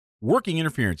Working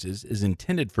Interferences is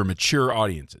intended for mature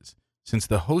audiences. Since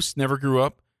the hosts never grew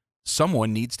up,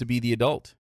 someone needs to be the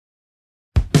adult.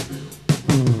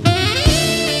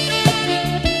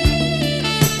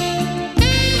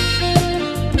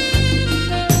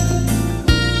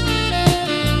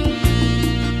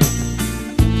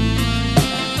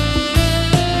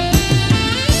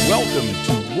 Welcome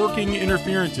to Working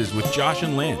Interferences with Josh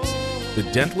and Lance, the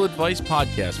dental advice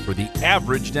podcast for the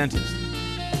average dentist.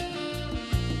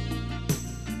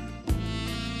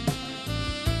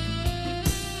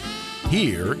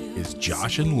 Here is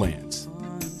Josh and Lance.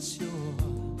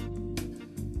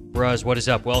 Bros, what is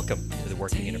up? Welcome to the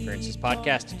Working Interferences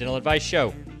podcast, a dental advice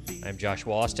show. I'm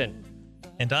Joshua Austin.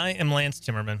 And I am Lance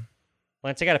Timmerman.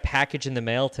 Lance, I got a package in the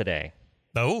mail today.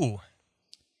 Oh.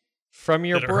 From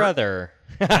your Did it brother.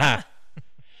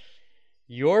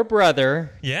 Your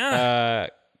brother. Yeah.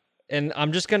 And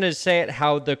I'm just going to say it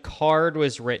how the card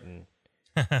was written.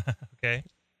 Okay.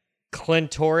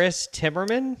 Clintoris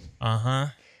Timmerman? Uh-huh.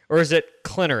 Or is it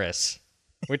Clitoris?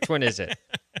 Which one is it?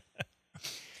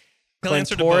 He'll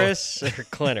answer to both. Clintoris or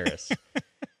Clitoris?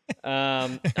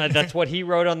 That's what he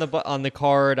wrote on the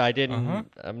card. I didn't. Uh-huh.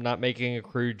 I'm not making a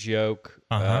crude joke.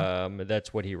 Uh-huh.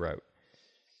 That's what he wrote.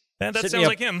 That Set me sounds up.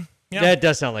 like him. Yeah. That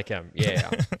does sound like him. Yeah.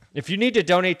 If you need to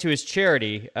donate to his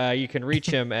charity, you can reach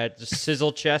him at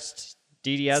Sizzle Chest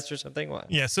DDS or something.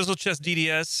 What? Yeah, Sizzle Chest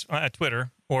DDS at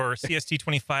Twitter or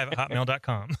CST25 at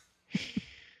hotmail.com.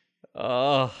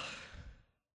 Oh.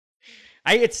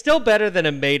 It's still better than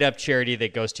a made-up charity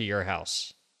that goes to your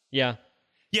house. Yeah.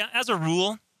 Yeah, as a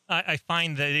rule, I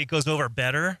find that it goes over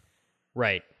better.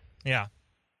 Right. Yeah.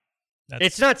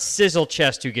 It's not Sizzle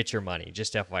Chest who gets your money,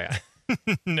 just FYI.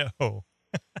 No.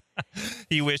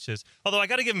 He wishes. Although I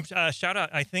got to give him a shout out.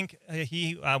 I think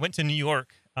he went to New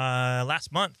York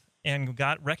last month and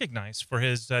got recognized for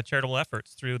his charitable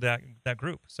efforts through that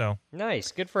group. So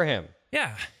Nice. Good for him.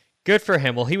 yeah. Good for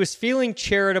him. Well, he was feeling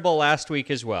charitable last week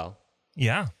as well.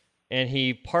 Yeah. And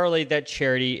he parlayed that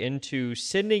charity into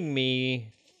sending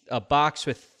me a box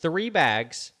with 3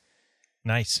 bags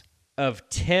Nice. of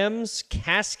Tim's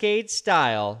Cascade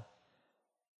style,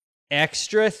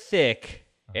 extra thick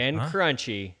and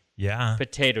crunchy Yeah.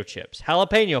 potato chips,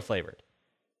 jalapeno flavored.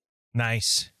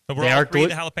 Nice. But They we're all are three glu-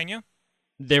 the jalapeno?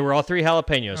 They were all 3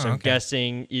 jalapenos. So Oh, I'm okay.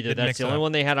 guessing either Didn't that's mix the it only up.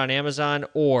 one they had on Amazon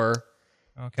or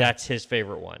Okay. that's his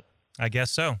favorite one. I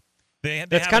guess so. They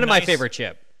That's have kind a of my nice- favorite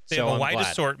chip. They So have a I'm wide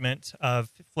glad. assortment of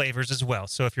flavors as well.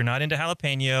 So if you're not into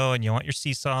jalapeno and you want your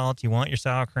sea salt, you want your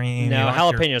sour cream. No, you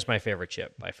want jalapeno is my favorite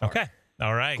chip by far. Okay.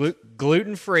 All right.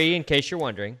 Gluten-free, in case you're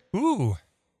wondering. Ooh.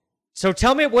 So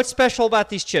tell me what's special about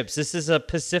these chips. This is a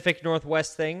Pacific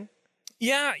Northwest thing?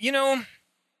 Yeah,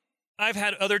 I've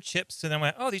had other chips and then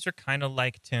went, oh, these are kind of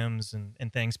like Tim's and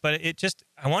things. But it just,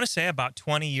 I want to say about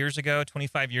 20 years ago,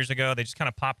 25 years ago, they just kind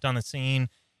of popped on the scene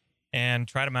and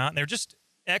tried them out. And they're just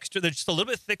extra, they're just a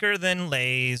little bit thicker than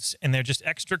Lay's and they're just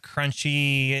extra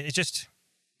crunchy. It just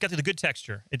got the good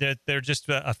texture. They're just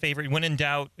a favorite. When in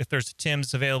doubt, if there's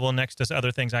Tim's available next to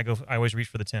other things, I always reach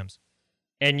for the Tim's.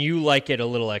 And you like it a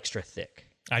little extra thick.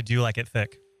 I do like it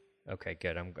thick. Okay,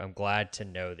 good. I'm glad to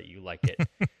know that you like it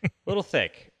a little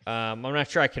thick. I'm not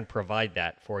sure I can provide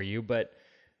that for you, but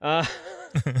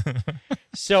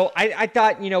so I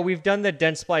thought, we've done the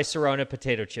Dentsply Sirona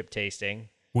potato chip tasting.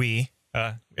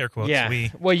 Air quotes, Yeah.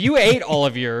 we. Well, you ate all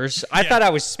of yours. I Yeah. thought I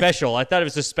was special. I thought it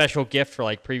was a special gift for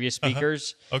like previous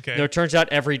speakers. Okay. No, it turns out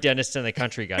every dentist in the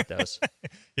country got those.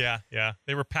 Yeah.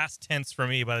 They were past tense for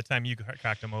me by the time you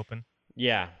cracked them open.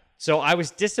 Yeah. So I was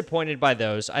disappointed by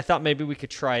those. I thought maybe we could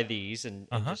try these and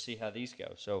just see how these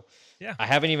go. So Yeah. I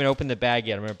haven't even opened the bag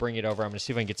yet. I'm going to bring it over. I'm going to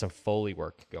see if I can get some Foley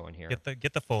work going here.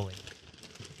 Get the Foley.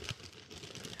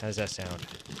 How does that sound?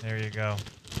 There you go.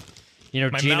 My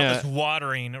Gina, mouth is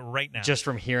watering right now. just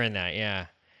from hearing that, yeah.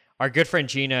 Our good friend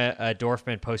Gina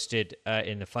Dorfman posted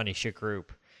in the Funny Shit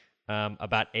group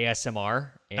about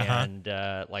ASMR and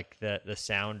like the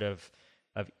sound of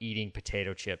eating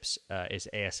potato chips is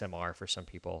ASMR for some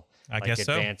people. I like guess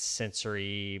so. advanced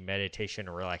sensory meditation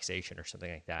or relaxation or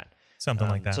something like that. Something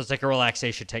like that. So it's like a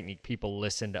relaxation technique. People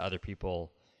listen to other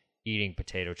people eating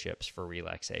potato chips for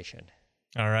relaxation.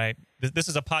 All right. This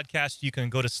is a podcast you can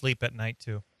go to sleep at night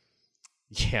to.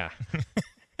 Yeah.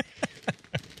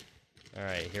 All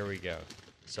right, here we go.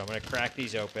 So I'm going to crack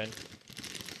these open.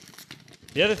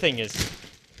 The other thing is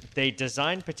they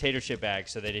designed potato chip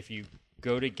bags so that if you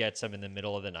go to get some in the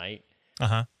middle of the night,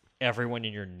 everyone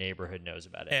in your neighborhood knows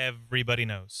about it. Everybody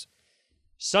knows.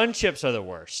 Sun chips are the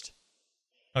worst.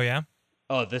 Oh, yeah?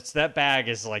 Oh, that bag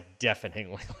is like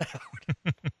deafeningly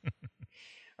loud.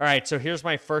 All right, so here's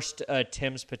my first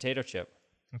Tim's potato chip.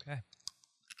 Okay.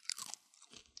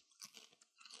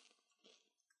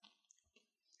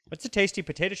 It's a tasty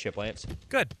potato chip, Lance.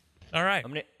 Good. All right.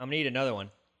 I'm gonna eat another one.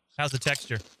 How's the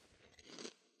texture?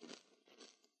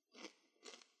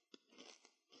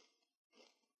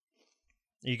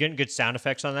 Are you getting good sound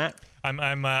effects on that?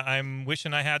 I'm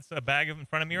wishing I had a bag in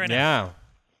front of me right now. Yeah.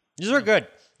 These are good.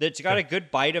 It's got a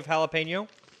good bite of jalapeno.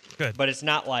 Good. But it's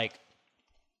not like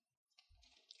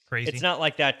Crazy. It's not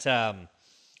like that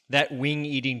that wing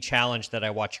eating challenge that I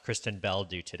watched Kristen Bell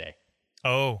do today.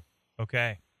 Oh,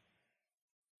 okay.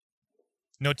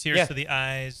 No tears to the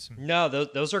eyes. No,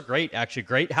 those are great, actually.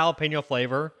 Great jalapeno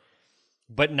flavor,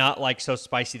 but not like so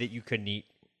spicy that you couldn't eat,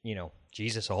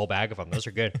 Jesus, a whole bag of them. Those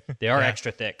are good. They are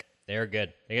extra thick. They are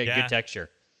good. They got good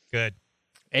texture. Good.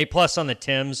 A+ on the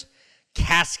Tim's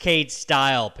Cascade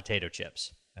style potato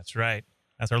chips. That's right.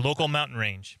 That's our local mountain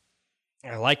range.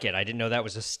 I like it. I didn't know that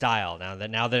was a style.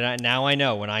 Now I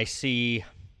know when I see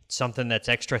something that's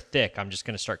extra thick, I'm just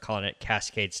going to start calling it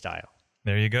Cascade style.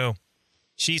 There you go.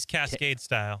 She's Cascade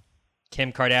style.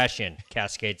 Kim Kardashian,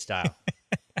 Cascade style.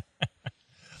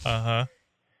 Uh-huh.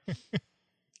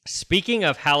 Speaking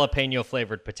of jalapeno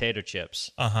flavored potato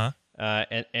chips, Uh-huh.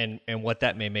 And what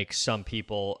that may make some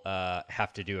people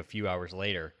have to do a few hours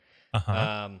later.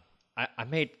 Uh-huh. I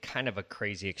made kind of a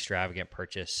crazy extravagant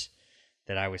purchase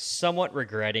that I was somewhat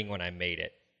regretting when I made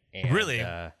it. And, Really?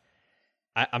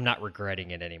 I'm not regretting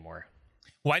it anymore.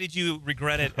 Why did you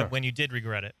regret it when you did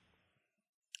regret it?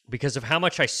 Because of how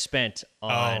much I spent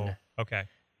on okay.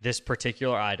 this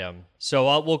particular item.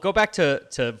 So we'll go back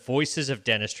to Voices of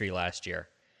Dentistry last year.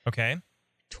 Okay.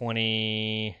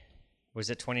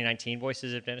 2019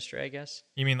 Voices of Dentistry, I guess?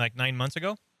 You mean like 9 months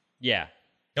ago? Yeah,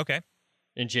 Okay.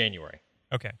 in January.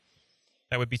 Okay.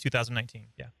 That would be 2019.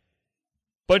 Yeah.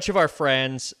 Bunch of our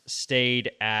friends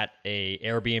stayed at a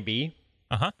Airbnb.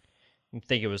 Uh-huh. I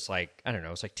think it was like, I don't know,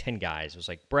 it was like 10 guys. It was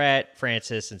like Brett,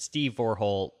 Francis, and Steve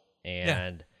Vorholt,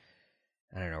 and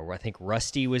I don't know, I think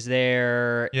Rusty was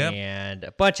there, and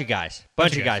a bunch of guys.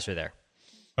 Bunch of guys were there.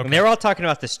 Okay. And they were all talking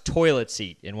about this toilet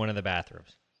seat in one of the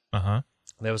bathrooms. Uh-huh.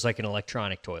 That was like an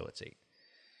electronic toilet seat.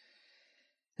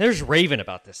 They're just raving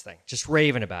about this thing. Just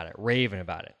raving about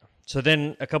it. So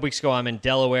then a couple weeks ago, I'm in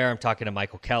Delaware. I'm talking to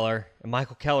Michael Keller. And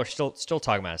Michael Keller still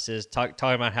talking about this. Talking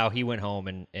about how he went home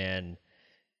and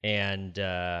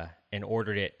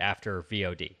ordered it after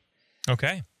VOD.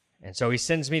 Okay. And so he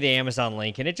sends me the Amazon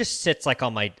link, and it just sits like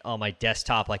on my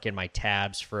desktop, like in my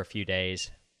tabs for a few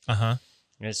days. Uh-huh.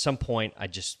 And at some point, I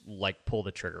just like pull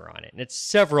the trigger on it, and it's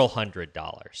several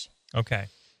 $100s. Okay.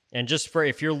 And just for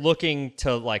if you're looking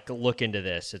to like look into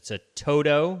this, it's a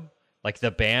Toto, like the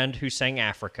band who sang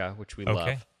Africa, which we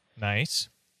love. Nice.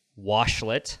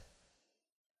 Washlet.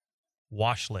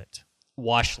 Washlet.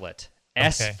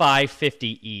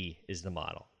 S550E is the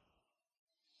model.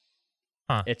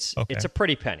 Huh. It's a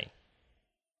pretty penny.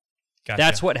 Gotcha.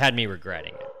 That's what had me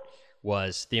regretting it,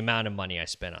 was the amount of money I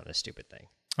spent on this stupid thing.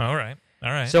 All right.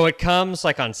 So it comes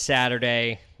like on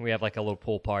Saturday. We have like a little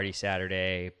pool party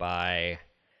Saturday. By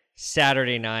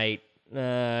Saturday night,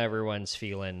 everyone's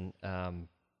feeling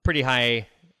pretty high.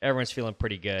 Everyone's feeling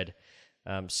pretty good.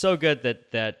 So good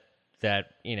that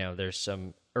there's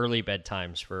some early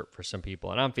bedtimes for some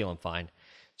people, and I'm feeling fine.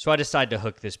 So I decided to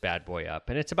hook this bad boy up,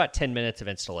 and it's about 10 minutes of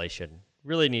installation.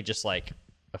 Really need just like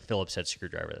a Phillips head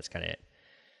screwdriver. That's kind of it.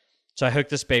 So I hooked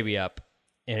this baby up,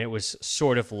 and it was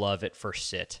sort of love at first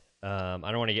sit. I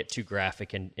don't want to get too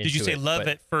graphic into it. Did you say love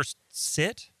at first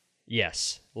sit?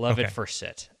 Yes, love at first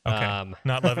sit. Okay.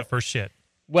 Not love at first shit.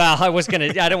 Well,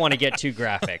 I don't want to get too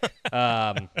graphic.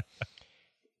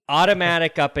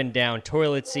 Automatic up and down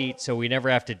toilet seat, so we never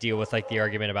have to deal with like the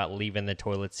argument about leaving the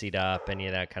toilet seat up, any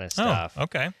of that kind of stuff. Oh,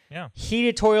 okay. Yeah.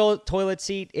 Heated toilet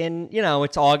seat in,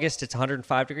 it's August, it's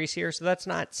 105 degrees here, so that's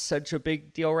not such a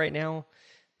big deal right now.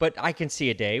 But I can see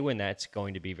a day when that's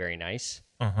going to be very nice.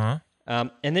 Uh-huh.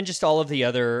 And then just all of the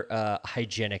other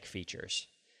hygienic features.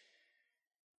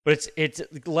 But it's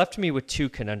left me with two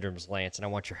conundrums, Lance, and I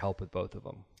want your help with both of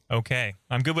them. Okay.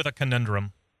 I'm good with a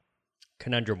conundrum.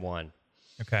 Conundrum one.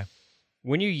 Okay.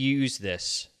 When you use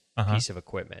this piece of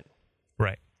equipment,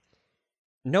 right,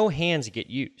 no hands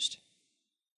get used.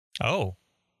 Oh.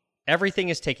 Everything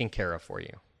is taken care of for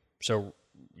you. So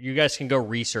you guys can go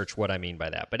research what I mean by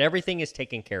that. But everything is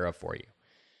taken care of for you.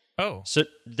 Oh. So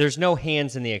there's no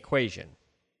hands in the equation.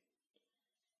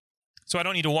 So I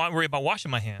don't need to worry about washing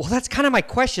my hands. Well, that's kind of my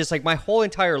question. It's like my whole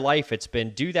entire life, it's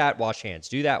been do that, wash hands,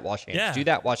 do that, wash hands, do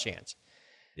that, wash hands.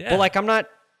 Yeah. But like I'm not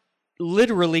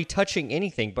literally touching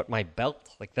anything but my belt.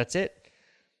 Like that's it.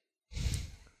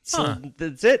 So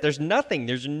that's it. There's nothing.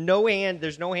 There's no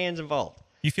hands involved.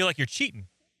 You feel like you're cheating.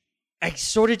 I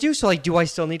sort of do. So like, do I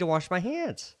still need to wash my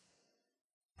hands?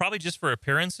 Probably just for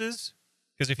appearances.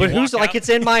 Because if But you who's walk like, out, it's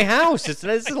in my house. This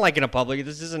isn't like in a public.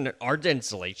 This isn't an art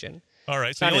installation. all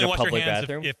right, so not you only in a wash your public hands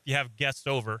bathroom. if you have guests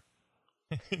over.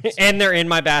 And they're in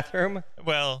my bathroom.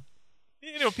 Well,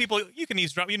 people, you can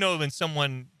eavesdrop. You know when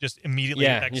someone just immediately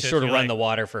Yeah, you exits, sort of you're run like, the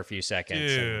water for a few seconds.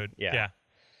 dude. Yeah.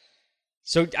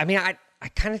 So, I mean, I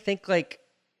kind of think like,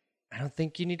 I don't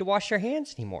think you need to wash your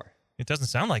hands anymore. It doesn't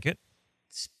sound like it.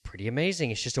 It's pretty amazing.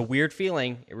 It's just a weird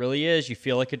feeling. It really is. You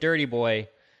feel like a dirty boy.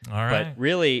 All right. But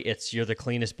really, you're the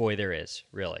cleanest boy there is,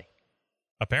 really.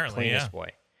 Apparently, Cleanest boy.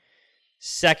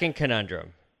 Second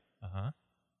conundrum. Uh-huh.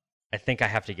 I think I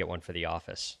have to get one for the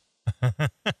office. Uh-huh.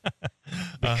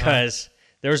 Because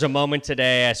there was a moment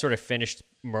today, I sort of finished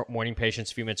morning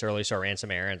patients a few minutes early, so I ran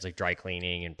some errands like dry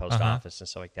cleaning and post office and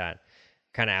stuff like that.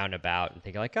 Kind of out and about and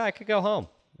thinking like, oh, I could go home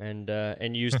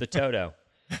and use the Toto.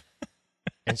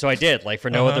 And so I did, like for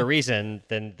no other reason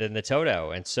than the Toto.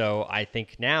 And so I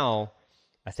think I'm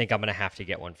going to have to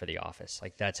get one for the office.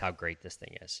 Like that's how great this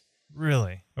thing is.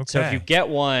 Really? Okay. So if you get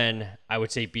one, I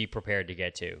would say be prepared to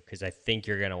get two because I think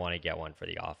you're going to want to get one for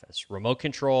the office. Remote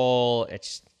control,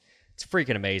 it's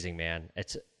freaking amazing, man.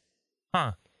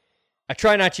 Huh. I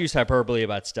try not to use hyperbole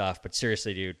about stuff, but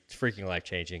seriously, dude, it's freaking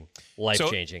life-changing.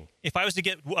 Life-changing. So if I was to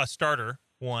get a starter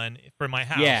one for my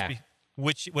house, Yeah.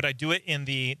 which would I do it in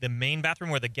the main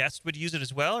bathroom where the guest would use it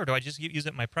as well, or do I just use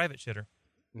it in my private shitter?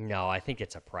 No, I think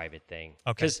it's a private thing.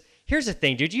 Okay. Because here's the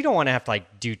thing, dude. You don't want to have to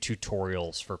like do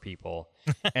tutorials for people,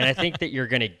 and I think that you're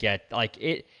gonna get like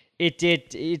it.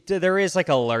 There is like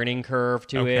a learning curve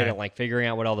to Okay. it, and like figuring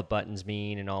out what all the buttons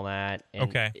mean and all that. And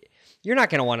Okay. You're not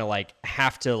gonna want to like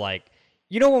have to like.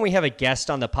 You know when we have a guest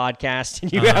on the podcast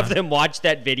and you have them watch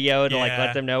that video to like Yeah.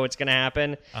 let them know what's gonna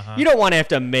happen. You don't want to have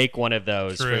to make one of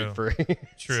those. True. For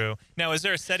True. Now, is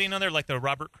there a setting on there like the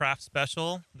Robert Kraft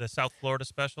special, the South Florida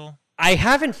special? I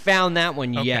haven't found that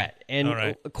one Okay. yet. And All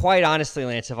right. quite honestly,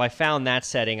 Lance, if I found that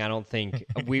setting, I don't think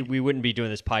we wouldn't be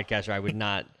doing this podcast, or I would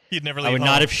not. You'd never leave I would home.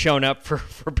 not have shown up for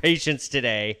patients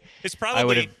today. It's I probably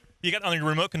would've- you got on your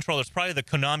remote controller. It's probably the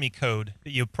Konami code that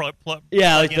you plug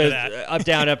Yeah, like into the that. up,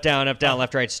 down, up, down, up, down,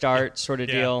 left, right, start sort of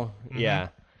Yeah. deal. Mhm. Yeah.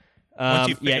 Once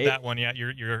you figure yeah, that one, yeah,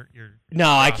 you're No,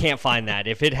 I can't find that.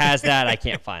 If it has that, I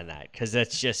can't find that because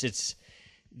it's.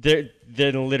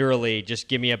 Then literally just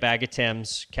give me a bag of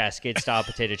Tim's Cascade style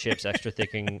potato chips, extra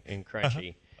thick and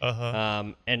crunchy,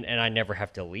 and I never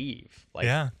have to leave. Like,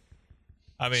 yeah.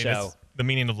 I mean, So- that's the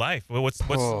meaning of life. Well,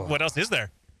 what else is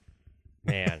there?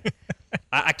 man,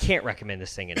 I can't recommend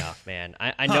this thing enough, man.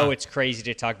 I know it's crazy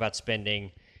to talk about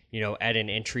spending, at an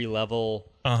entry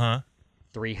level,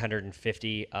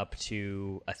 $350 up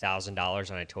to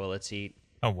 $1,000 on a toilet seat.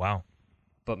 Oh wow.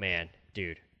 But man,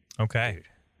 dude, Okay.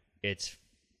 it's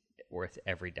worth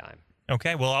every dime.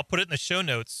 Okay. Well, I'll put it in the show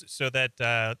notes so that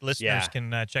listeners Yeah.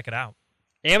 can check it out.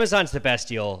 Amazon's the best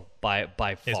deal by Is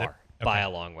far, it? by Okay. a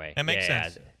long way. That makes Yeah,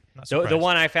 sense. Not The surprised.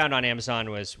 one I found on Amazon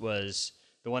was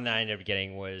the one that I ended up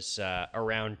getting was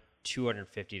around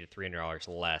 $250 to $300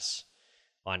 less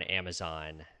on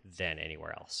Amazon than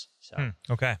anywhere else. So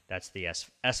Okay. that's the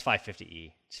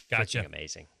S550E. It's Gotcha. freaking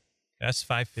amazing.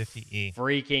 S550E.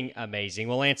 Freaking amazing.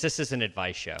 Well, Lance, this is an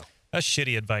advice show. That's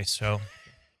shitty advice. So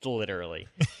Literally.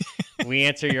 We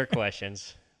answer your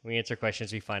questions. We answer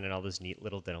questions we find in all those neat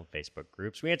little dental Facebook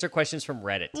groups. We answer questions from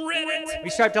Reddit. We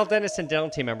strive dental dentists and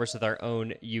dental team members with our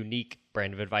own unique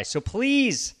brand of advice. So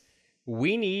please,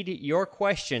 we need your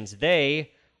questions.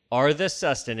 They are the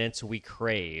sustenance we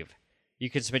crave. You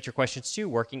can submit your questions to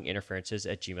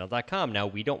workinginterferences@gmail.com. Now,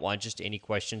 we don't want just any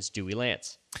questions, do we,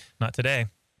 Lance? not today.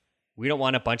 We don't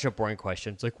want a bunch of boring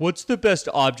questions like, what's the best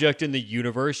object in the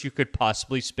universe you could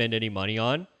possibly spend any money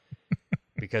on?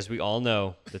 Because we all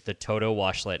know that the Toto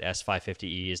Washlet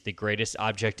S550E is the greatest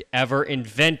object ever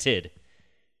invented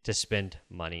to spend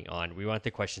money on. We want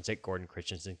the questions that Gordon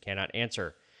Christensen cannot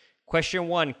answer. Question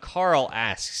 1, Carl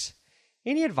asks,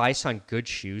 any advice on good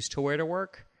shoes to wear to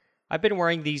work? I've been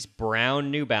wearing these brown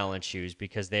New Balance shoes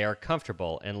because they are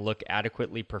comfortable and look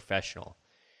adequately professional.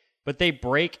 But they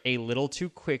break a little too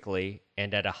quickly,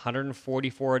 and at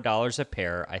 $144 a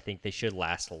pair, I think they should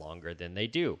last longer than they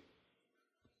do.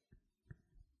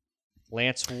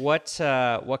 Lance, what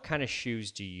kind of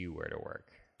shoes do you wear to work?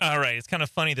 All right. It's kind of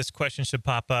funny this question should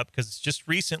pop up because just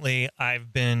recently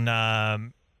I've been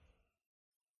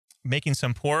making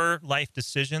some poor life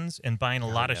decisions and buying a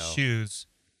lot of no. shoes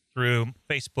through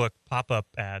Facebook pop-up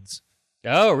ads.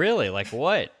 Oh, really? Like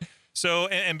what? So,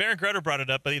 and Baron Grutter brought it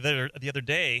up the other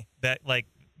day that like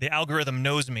the algorithm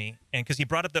knows me, and because he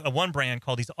brought up one brand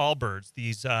called these Allbirds,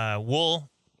 these wool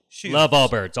shoes. Love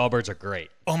Allbirds. Allbirds are great.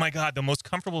 Oh my God, the most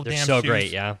comfortable They're damn so shoes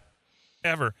great, yeah.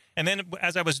 ever. And then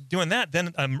as I was doing that,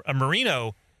 then a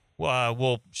merino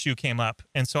wool shoe came up,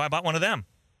 and so I bought one of them.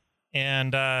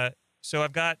 And so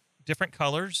I've got different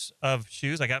colors of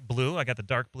shoes. I got blue, I got the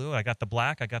dark blue, I got the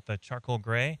black, I got the charcoal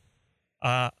gray.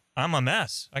 I'm a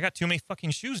mess. I got too many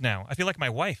fucking shoes now. I feel like my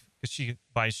wife because she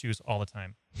buys shoes all the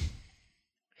time.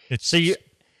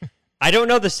 I don't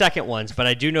know the second ones, but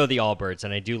I do know the Allbirds,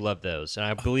 and I do love those. And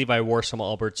I believe I wore some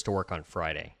Allbirds to work on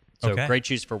Friday. So great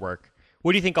shoes for work.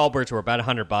 What do you think Allbirds were? About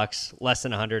 $100, less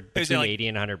than 100, between like, 80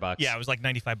 and $100. Yeah, it was like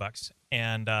 $95,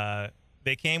 and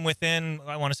they came within.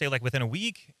 I want to say like within a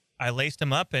week. I laced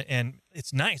them up, and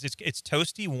it's nice. It's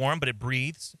toasty, warm, but it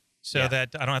breathes, so that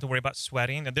I don't have to worry about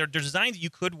sweating. And they're designed that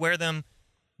you could wear them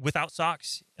without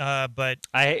socks, but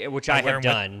I have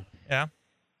done. Yeah.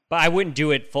 But I wouldn't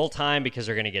do it full time because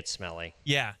they're going to get smelly.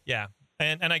 Yeah, yeah,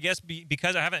 and I guess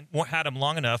because I haven't had them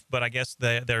long enough, but I guess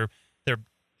they're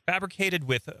fabricated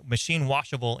with machine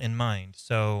washable in mind.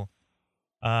 So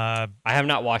I have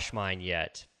not washed mine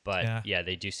yet, but yeah,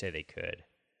 they do say they could.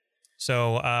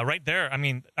 So right there, I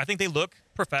mean, I think they look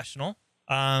professional.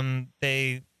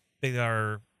 They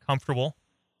are comfortable,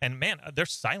 and man, they're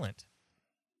silent.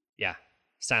 Yeah,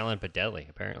 silent but deadly,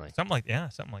 apparently. Something like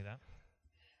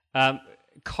that.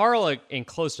 Carl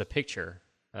enclosed a picture.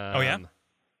 Oh, yeah?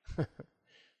 Let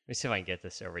me see if I can get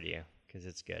this over to you, because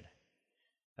it's good.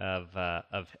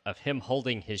 Of him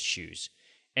holding his shoes.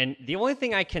 And the only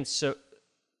way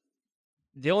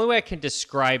I can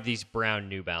describe these brown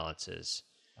New Balances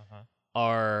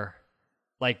are,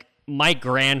 like, my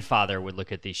grandfather would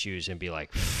look at these shoes and be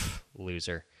like,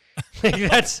 loser. They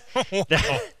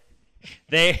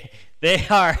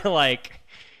are like...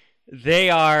 They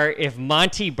are, if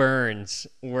Monty Burns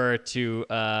were to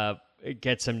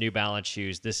get some New Balance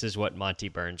shoes, this is what Monty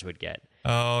Burns would get.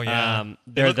 Oh, yeah.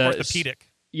 They're orthopedic.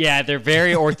 Yeah, they're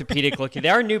very orthopedic looking. They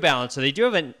are New Balance, so they do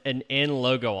have an N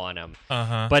logo on them.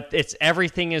 But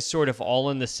everything is sort of all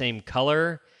in the same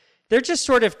color. They're just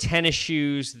sort of tennis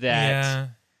shoes that...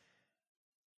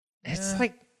 It's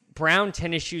like brown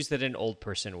tennis shoes that an old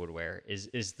person would wear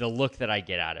is the look that I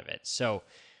get out of it. So...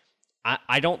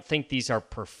 I don't think these are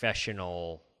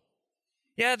professional.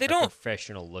 Yeah, they don't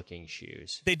professional looking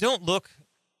shoes. They don't look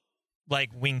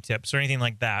like wingtips or anything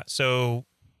like that. So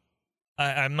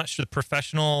I'm not sure.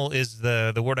 Professional is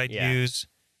the word I'd use.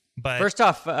 But first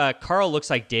off, Carl looks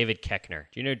like David Koechner.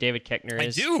 Do you know who David Koechner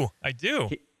is? I do.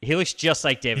 He looks just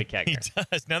like David Koechner. He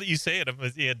does. Now that you say it,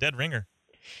 is he a dead ringer?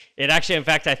 It actually, in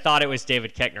fact, I thought it was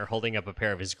David Koechner holding up a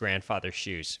pair of his grandfather's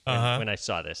shoes when I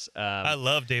saw this. I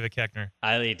love David Koechner.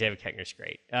 David Koechner's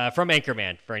great. From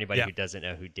Anchorman, for anybody who doesn't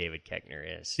know who David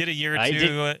Koechner is. Did a year or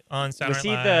two on Saturday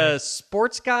Night Live. Was he the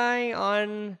sports guy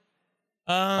on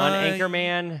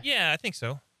Anchorman? Yeah, I think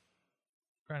so.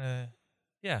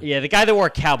 Yeah, the guy that wore a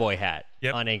cowboy hat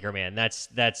on Anchorman.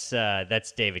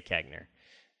 That's David Koechner.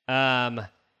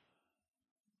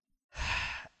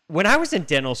 When I was in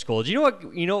dental school, do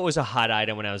you know what was a hot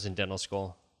item when I was in dental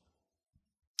school?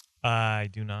 I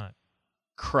do not.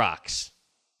 Crocs.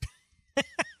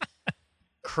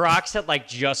 Crocs had like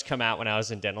just come out when I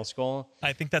was in dental school.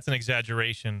 I think that's an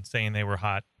exaggeration saying they were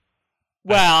hot.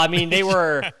 Well, I mean, they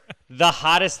were the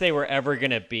hottest they were ever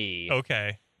going to be.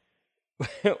 Okay.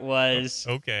 was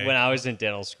when I was in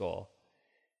dental school.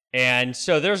 And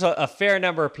so there's a fair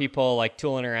number of people like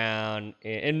tooling around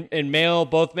in male,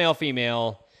 both male,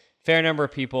 female, fair number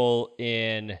of people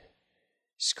in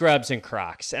scrubs and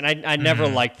Crocs. And I never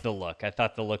liked the look. I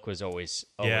thought the look was always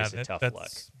a tough look.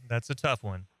 That's a tough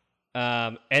one.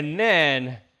 And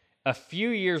then a few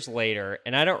years later,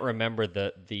 and I don't remember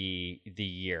the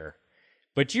year,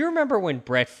 but do you remember when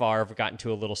Brett Favre got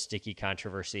into a little sticky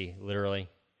controversy, literally?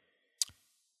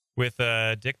 With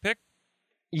a dick pic?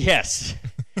 Yes.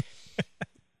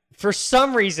 For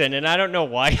some reason, and I don't know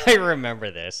why I remember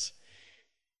this,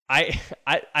 I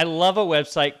love a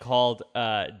website called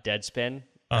Deadspin.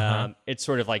 It's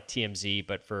sort of like TMZ,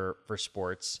 but for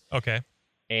sports. Okay.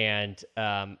 And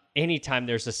anytime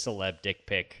there's a celeb dick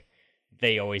pic,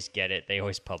 they always get it. They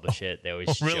always publish it. They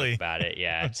always joke about it.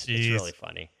 Yeah, it's really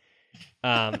funny.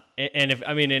 And if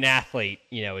an athlete,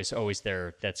 is always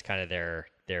that's kind of their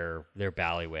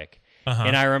ballywick.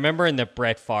 And I remember in the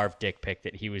Brett Favre dick pic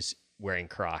that he was wearing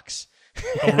Crocs.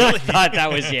 Oh, really? I thought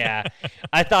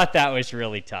that was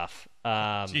really tough.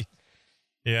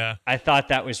 Yeah. I thought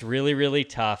that was really, really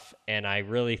tough, and I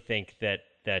really think that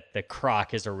the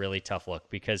Croc is a really tough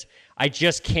look because I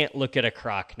just can't look at a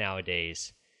Croc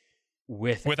nowadays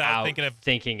without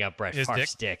thinking of Brett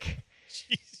Favre's dick.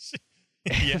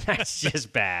 Yeah. That's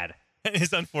just bad.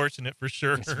 It's unfortunate for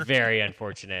sure. It's very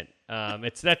unfortunate.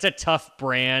 That's a tough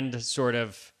brand sort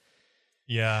of.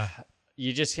 Yeah.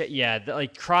 You just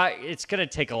get Croc. It's gonna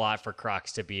take a lot for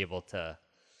Crocs to be able to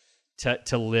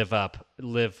to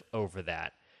live over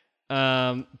that.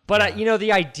 But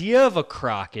the idea of a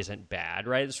croc isn't bad,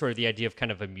 right? It's sort of the idea of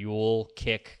kind of a mule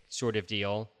kick sort of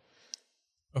deal.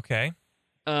 Okay.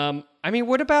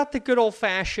 What about the good old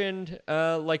fashioned,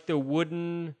 like the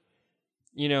wooden,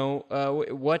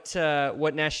 what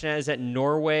nationality is that?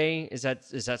 Norway? Is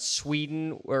that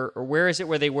Sweden? Or where is it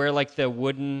where they wear like the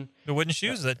wooden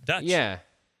shoes, the Dutch. Yeah.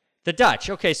 The Dutch.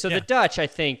 Okay. So the Dutch, I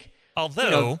think,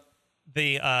 although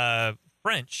the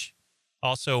French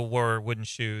also wore wooden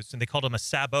shoes, and they called them a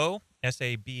sabot,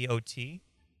 S-A-B-O-T.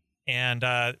 And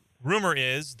rumor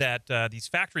is that these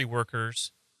factory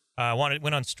workers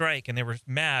went on strike, and they were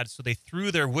mad, so they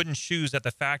threw their wooden shoes at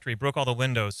the factory, broke all the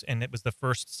windows, and it was the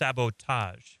first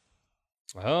sabotage.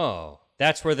 Oh,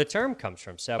 that's where the term comes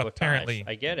from, sabotage. Apparently.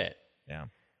 I get it. Yeah.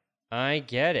 I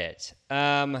get it.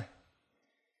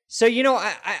 So,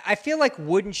 I feel like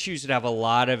wooden shoes would have a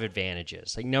lot of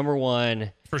advantages. Like, number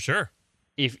one, for sure,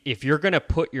 if you're going to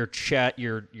put your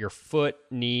foot,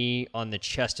 knee on the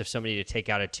chest of somebody to take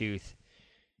out a tooth,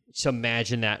 so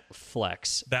imagine that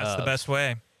flex. That's the best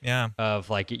way. Yeah.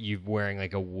 Of like you wearing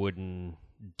like a wooden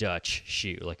Dutch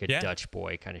shoe, like a Dutch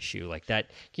boy kind of shoe like that.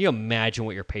 Can you imagine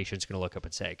what your patient's going to look up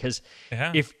and say? Because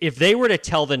if they were to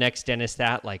tell the next dentist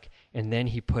that, like, and then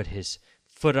he put his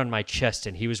foot on my chest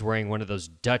and he was wearing one of those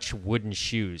Dutch wooden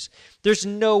shoes, there's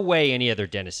no way any other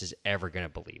dentist is ever going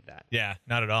to believe that. Yeah,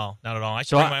 not at all. Not at all. I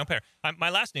should bring my own pair. My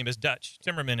last name is Dutch.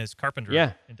 Timmerman is carpenter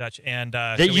in Dutch. And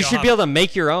you should be able to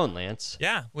make your own, Lance.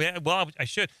 Yeah. Well, I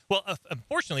should. Well,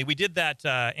 unfortunately, we did that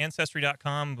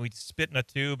Ancestry.com. We spit in a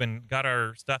tube and got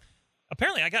our stuff.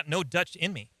 Apparently, I got no Dutch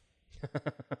in me.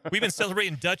 We've been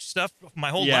celebrating Dutch stuff my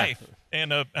whole life,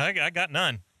 and I got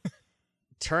none.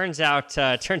 Turns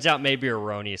out maybe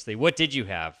erroneously. What did you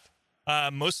have?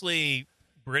 Mostly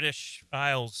British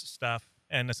Isles stuff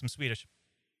and some Swedish.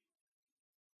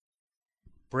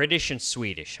 British and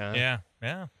Swedish, huh?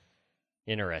 Yeah.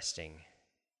 Interesting.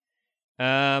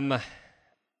 My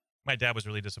dad was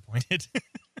really disappointed.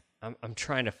 I'm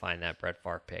trying to find that Brett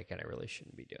Favre pick, and I really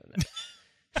shouldn't be doing that.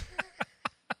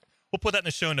 We'll put that in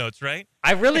the show notes, right?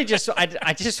 I really just want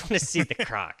to see the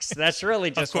Crocs. That's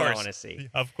really just what I want to see.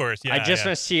 Of course, yeah. I just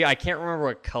want to see. I can't remember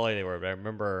what color they were, but I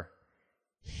remember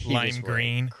lime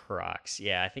green Crocs.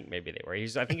 Yeah, I think maybe they were. I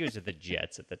think he was with the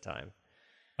Jets at the time.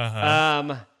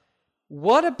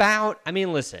 What about?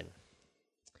 Listen.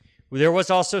 There was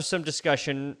also some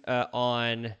discussion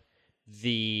on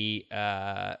the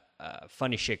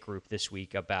Funny Shit group this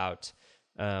week about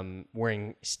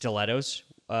wearing stilettos.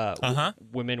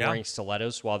 Women wearing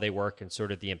stilettos while they work, and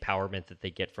sort of the empowerment that they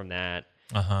get from that,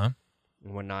 and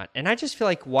whatnot. And I just feel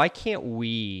like, why can't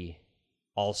we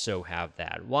also have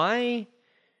that? Why?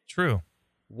 True.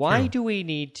 Why do we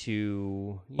need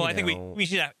to? I think we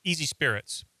should have Easy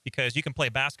Spirits, because you can play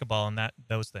basketball in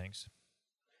those things.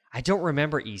 I don't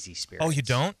remember Easy Spirits. Oh, you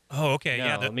don't? Oh, okay. No,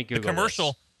 yeah. let me Google the commercial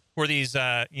this. Were these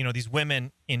these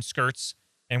women in skirts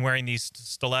and wearing these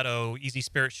stiletto Easy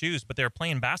Spirit shoes, but they were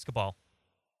playing basketball.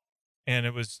 And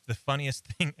it was the funniest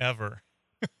thing ever.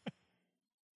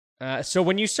 So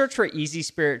when you search for Easy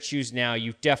Spirit shoes now,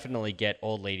 you definitely get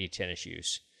old lady tennis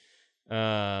shoes. They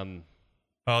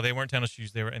weren't tennis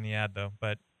shoes. They were in the ad, though.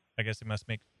 But I guess they must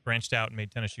branched out and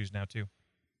made tennis shoes now, too.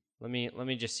 Let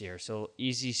me just see here. So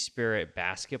Easy Spirit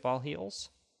basketball heels?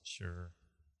 Sure.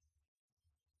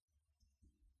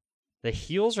 The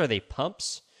heels, are they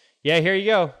pumps? Yeah, here you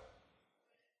go.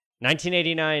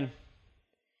 1989.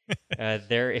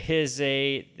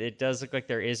 It does look like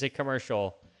there is a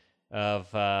commercial of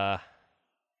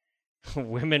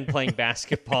women playing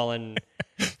basketball, and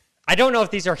I don't know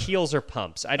if these are heels or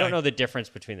pumps. I don't know the difference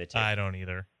between the two. I don't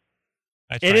either.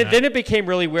 Then it became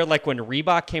really weird, like when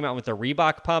Reebok came out with the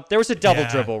Reebok pump. There was a double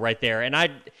dribble right there, and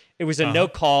it was a no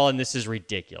call, and this is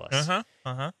ridiculous.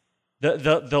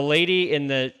 The lady in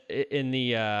the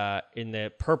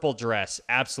purple dress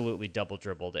absolutely double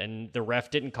dribbled, and the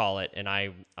ref didn't call it, and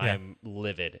I'm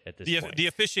livid at this point. The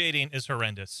officiating is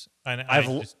horrendous.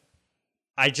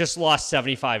 I just lost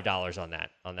 $75 on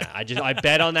that. I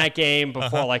bet on that game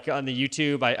before, like on the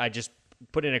YouTube. I just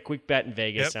put in a quick bet in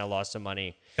Vegas, and I lost some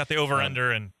money. Got the over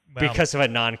under, and because of a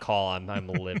non-call, I'm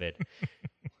livid.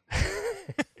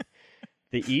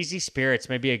 The Easy Spirits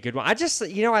may be a good one. I just,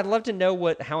 I'd love to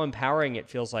know how empowering it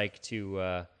feels like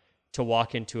to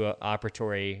walk into an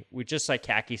operatory with just like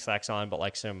khaki slacks on, but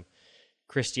like some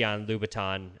Christian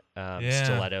Louboutin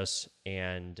stilettos,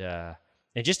 and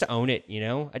just to own it.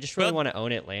 I just really want to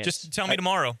own it, Lance. Just tell me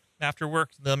tomorrow after work.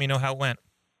 Let me know how it went.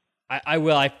 I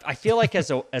will. I feel like as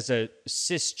a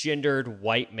cisgendered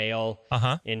white male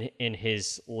in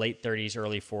his late 30s,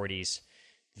 early 40s,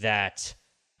 that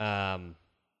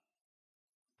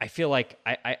I feel like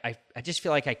I just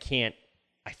feel like I can't.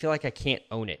 I feel like I can't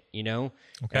own it, you know?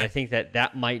 Okay. And I think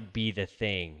that might be the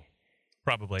thing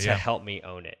Probably, to yeah. help me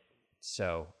own it.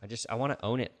 So I want to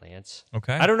own it, Lance.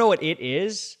 Okay. I don't know what it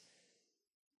is,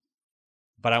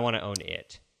 but I want to own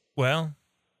it. Well,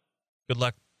 good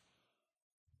luck.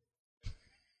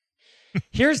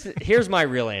 Here's my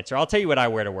real answer. I'll tell you what I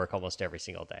wear to work almost every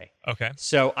single day. Okay.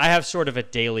 So I have sort of a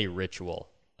daily ritual.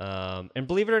 And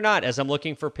believe it or not, as I'm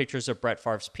looking for pictures of Brett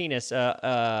Favre's penis,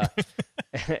 an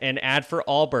ad for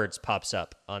Allbirds pops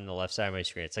up on the left side of my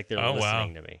screen. It's like they're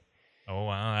listening to me. Oh,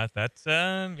 wow. That's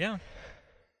yeah.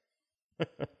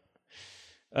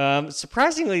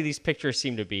 Surprisingly, these pictures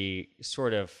seem to be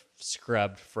sort of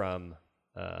scrubbed from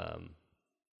the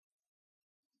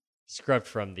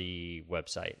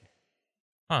website.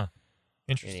 Huh.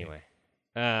 Interesting. Anyway,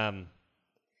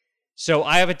 so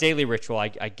I have a daily ritual. I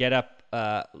get up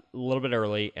a little bit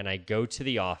early and I go to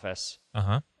the office.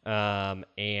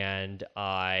 And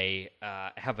I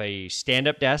have a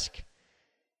stand-up desk,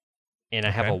 and I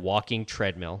have a walking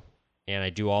treadmill, and I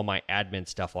do all my admin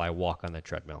stuff while I walk on the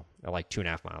treadmill at like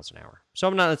 2.5 miles an hour. So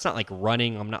it's not like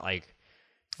running. I'm not like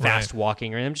fast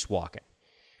walking, or I'm just walking.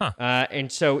 Huh. And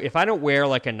so if I don't wear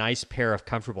like a nice pair of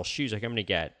comfortable shoes, like I'm going to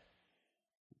get,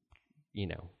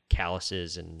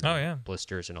 calluses and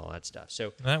blisters and all that stuff.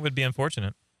 So that would be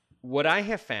unfortunate. What I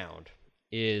have found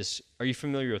is, are you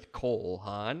familiar with Cole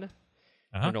Haan?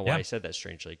 I don't know why I said that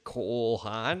strangely. Cole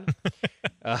Haan.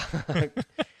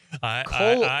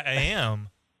 I am.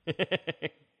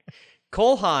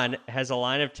 Cole Haan has a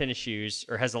line of tennis shoes,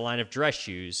 or has a line of dress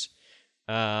shoes,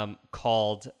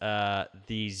 called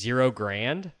the Zero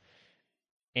Grand,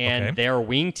 and they are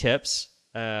wingtip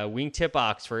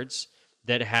Oxfords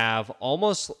that have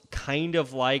almost kind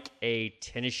of like a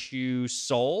tennis shoe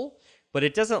sole, but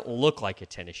it doesn't look like a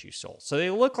tennis shoe sole. So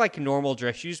they look like normal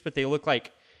dress shoes, but they look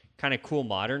like kind of cool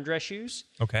modern dress shoes.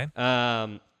 Okay.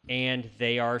 And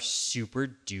they are super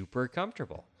duper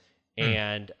comfortable.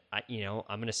 And I'm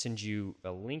going to send you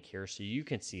a link here so you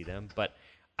can see them. But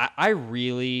I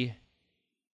really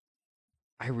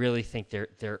think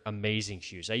they're amazing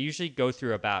shoes. I usually go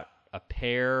through about a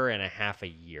pair and a half a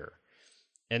year.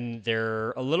 And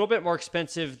they're a little bit more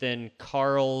expensive than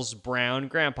Carl's brown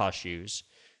grandpa shoes.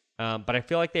 But I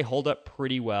feel like they hold up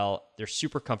pretty well. They're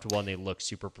super comfortable and they look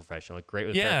super professional. Look great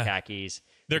with a pair of khakis.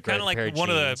 They're kind of like one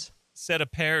of the set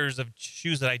of pairs of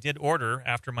shoes that I did order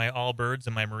after my Allbirds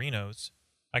and my Merinos.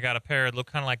 I got a pair that look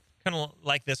kind of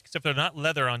like this, except they're not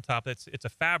leather on top. It's a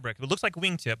fabric. It looks like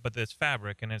wingtip, but it's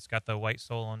fabric, and it's got the white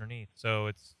sole underneath. So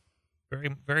it's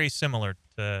very, very similar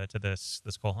to this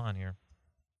Cole Haan here.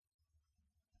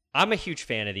 I'm a huge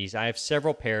fan of these. I have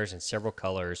several pairs in several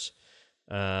colors.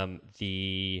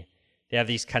 They have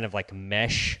these kind of like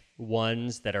mesh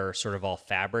ones that are sort of all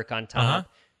fabric on top.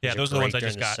 Yeah, those are the ones I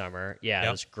just got. Summer. Yeah,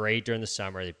 those are great during the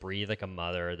summer. They breathe like a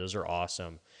mother. Those are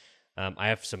awesome. I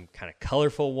have some kind of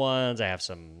colorful ones. I have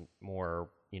some more,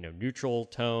 neutral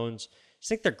tones. I just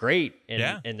think they're great.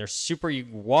 And they're super, you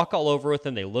walk all over with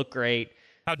them. They look great.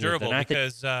 How durable,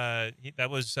 because that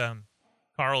was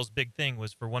Carl's big thing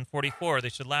was for 144, they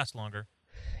should last longer.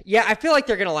 Yeah, I feel like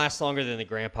they're going to last longer than the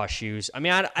grandpa shoes. I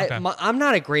mean, I'm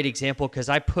not a great example because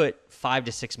I put 5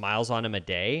 to 6 miles on them a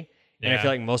day, and I feel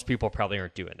like most people probably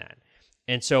aren't doing that.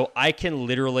 And so I can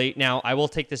literally, now I will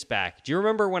take this back. Do you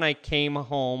remember when I came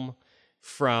home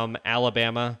from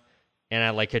Alabama and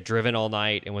I had driven all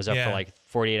night and was up for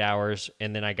 48 hours,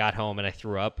 and then I got home and I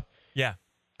threw up? Yeah.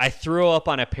 I threw up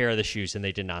on a pair of the shoes and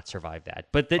they did not survive that.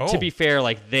 But to be fair,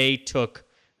 they took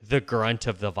the grunt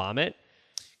of the vomit.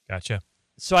 Gotcha.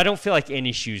 So I don't feel like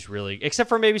any shoes really, except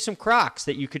for maybe some Crocs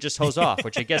that you could just hose off,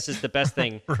 which I guess is the best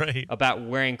thing about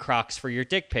wearing Crocs for your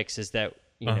dick pics is that,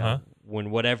 when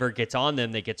whatever gets on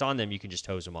them, you can just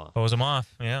hose them off. Hose them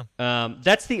off, yeah.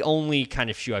 That's the only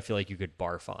kind of shoe I feel like you could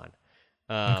barf on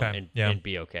and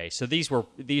be okay. So these were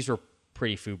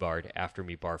pretty foobarred after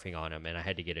me barfing on them, and I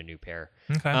had to get a new pair.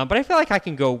 Okay. But I feel like I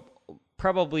can go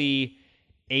probably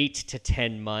 8 to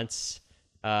 10 months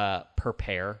per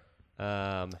pair.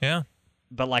 Yeah.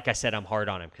 But like I said, I'm hard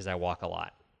on them because I walk a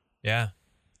lot. Yeah.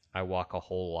 I walk a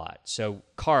whole lot. So,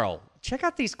 Carl, check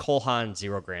out these Cole Haan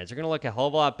Zero Grands. They're going to look a hell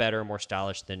of a lot better, more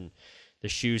stylish than the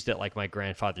shoes that my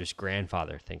grandfather's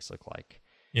grandfather thinks look like.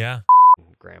 Yeah.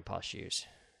 Grandpa shoes.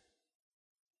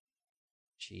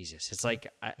 Jesus. It's like,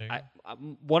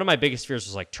 one of my biggest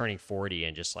fears was turning 40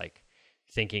 and just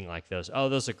thinking those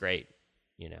look great,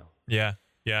 Yeah.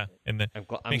 Yeah. And then I'm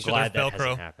glad that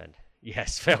hasn't happened.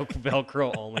 Yes,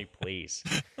 Velcro only, please.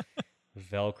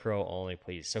 Velcro only,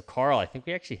 please. So, Carl, I think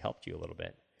we actually helped you a little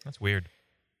bit. That's weird.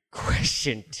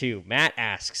 Question 2. Matt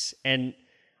asks, and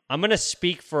I'm going to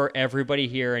speak for everybody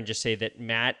here and just say that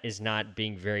Matt is not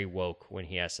being very woke when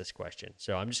he asked this question.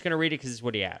 So I'm just going to read it because it's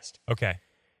what he asked. Okay.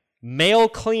 Male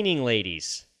cleaning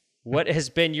ladies, what has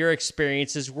been your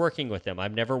experiences working with them?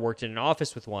 I've never worked in an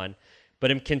office with one, but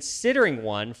am considering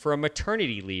one for a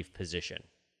maternity leave position.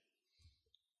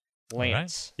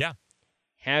 Lance. Right. Yeah.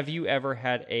 Have you ever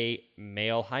had a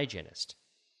male hygienist?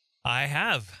 I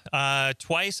have.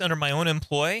 Twice under my own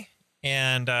employ.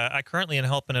 And I currently am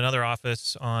helping another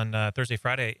office on Thursday,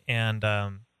 Friday, and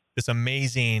this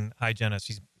amazing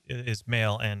hygienist. Is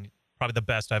male and probably the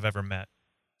best I've ever met.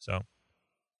 So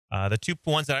the two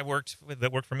ones that I worked with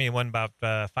that worked for me, one about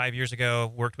 5 years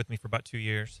ago, worked with me for about 2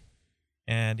 years,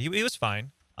 and he was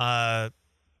fine.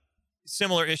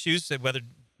 Similar issues, whether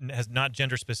has not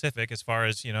gender specific, as far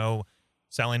as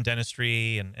selling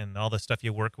dentistry and all the stuff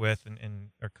you work with and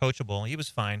are coachable. He was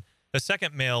fine. The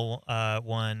second male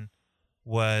one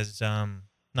was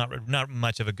not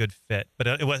much of a good fit, but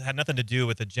it had nothing to do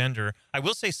with the gender. I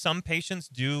will say some patients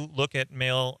do look at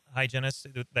male hygienists,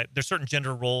 that there's certain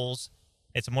gender roles.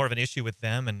 It's more of an issue with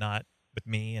them and not with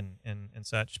me and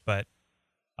such. But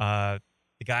the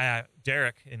guy,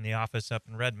 Derek, in the office up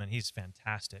in Redmond, he's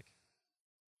fantastic.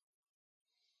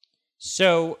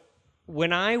 So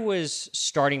when I was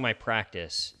starting my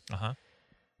practice,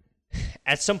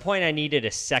 at some point I needed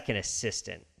a second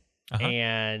assistant.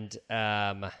 And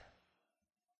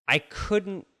I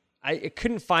couldn't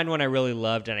find one I really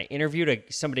loved, and I interviewed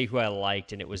somebody who I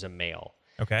liked, and it was a male.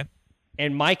 Okay.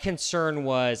 And my concern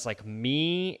was like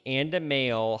me and a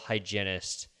male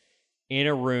hygienist in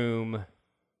a room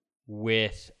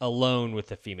alone with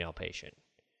a female patient.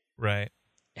 Right.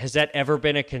 Has that ever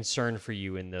been a concern for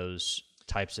you in those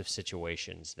types of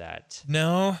situations? That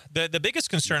No. The biggest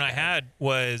concern I had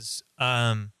was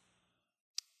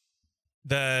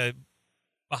the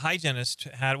hygienist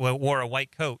wore a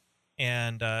white coat,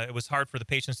 and it was hard for the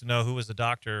patients to know who was the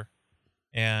doctor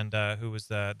and who was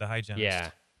the hygienist. Yeah,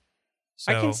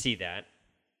 so, I can see that.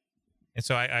 And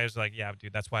so I was like, yeah,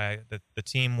 dude, that's why the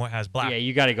team has black. Yeah,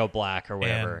 you got to go black or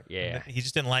whatever. And yeah, he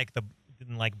just didn't like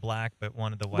black, but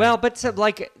wanted the white. Well, but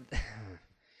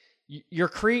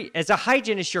as a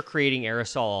hygienist, you're creating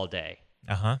aerosol all day.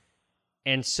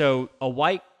 And so a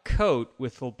white coat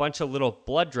with a bunch of little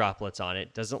blood droplets on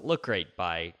it doesn't look great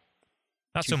by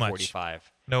not so much. 2:45.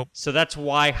 Nope. So that's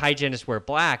why hygienists wear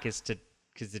black because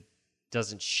it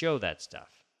doesn't show that stuff.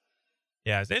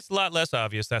 Yeah, it's a lot less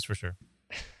obvious, that's for sure.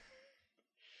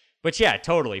 But yeah,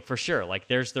 totally, for sure. Like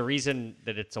there's the reason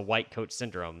that it's a white coat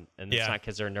syndrome, and it's not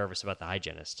because they're nervous about the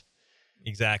hygienist.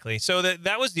 Exactly. So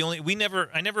that was the only.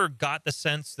 I never got the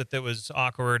sense that it was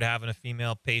awkward having a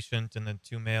female patient and then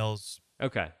two males.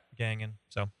 Okay. Ganging.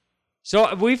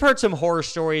 So we've heard some horror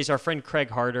stories. Our friend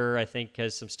Craig Harder, I think,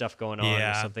 has some stuff going on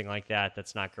or something like that.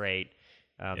 That's not great.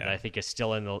 That I think is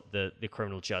still in the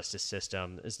criminal justice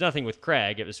system. It's nothing with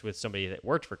Craig. It was with somebody that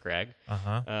worked for Craig.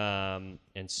 And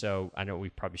so I know we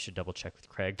probably should double check with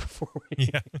Craig before we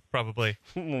probably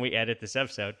when we edit this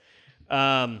episode.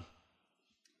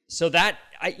 So that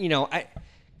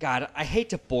I hate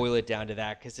to boil it down to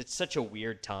that because it's such a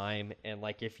weird time. And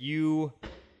like if you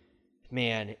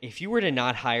were to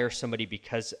not hire somebody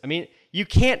because you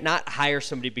can't not hire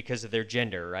somebody because of their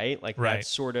gender, right? Like that's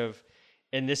sort of.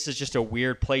 And this is just a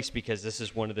weird place because this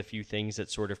is one of the few things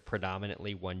that's sort of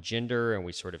predominantly one gender, and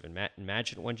we sort of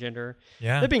imagine one gender.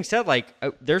 Yeah. That being said, like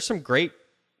there's some great,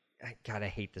 God, I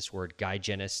hate this word,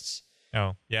 hygienists.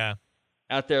 Oh, yeah.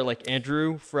 Out there, like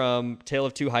Andrew from Tale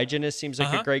of Two Hygienists seems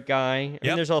like a great guy. I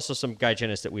mean, there's also some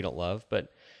hygienists that we don't love,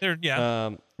 but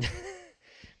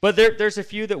but there's a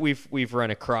few that we've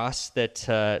run across that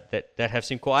have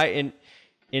seemed cool.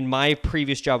 In my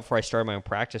previous job before I started my own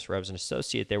practice where I was an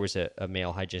associate, there was a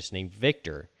male hygienist named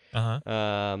Victor.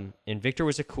 And Victor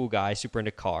was a cool guy, super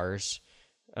into cars.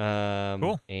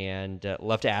 Cool. And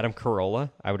loved Adam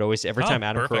Carolla. I would always, every time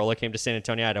Adam Carolla came to San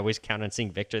Antonio, I'd always count on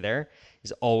seeing Victor there.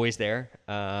 He's always there.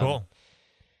 Cool.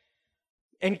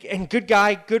 And good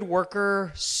guy, good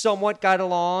worker, somewhat got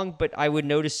along, but I would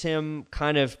notice him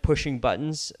kind of pushing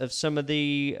buttons of some of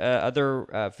the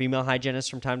other female hygienists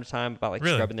from time to time about like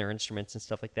scrubbing their instruments and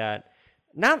stuff like that.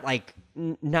 Not like,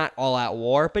 not all out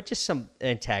war, but just some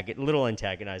little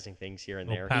antagonizing things here and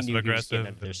there. He knew he was getting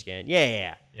under their skin.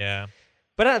 Yeah.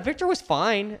 But Victor was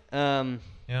fine.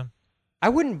 Yeah. I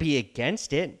wouldn't be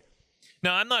against it.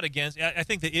 No, I'm not against. I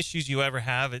think the issues you ever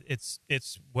have,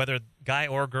 it's whether guy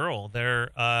or girl.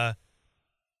 They're,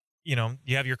 you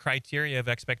have your criteria of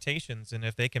expectations, and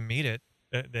if they can meet it,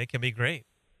 they can be great.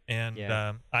 And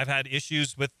I've had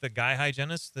issues with the guy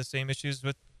hygienist, the same issues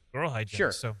with girl hygienist.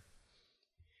 Sure. So,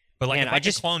 but like, if I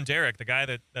just clone Derek, the guy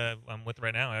that I'm with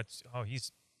right now,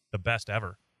 the best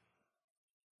ever.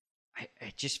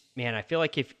 I just, man, I feel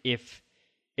like if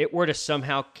it were to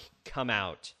somehow come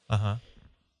out,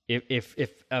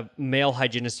 if a male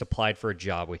hygienist applied for a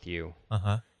job with you,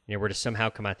 and it were to somehow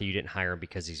come out that you didn't hire him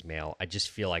because he's male, I just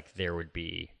feel like there would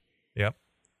be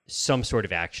some sort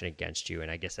of action against you,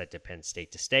 and I guess that depends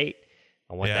state to state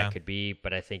on what that could be.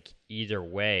 But I think either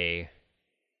way,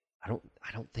 I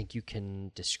don't think you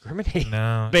can discriminate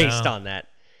based on that.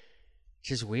 It's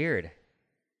just weird.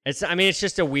 It's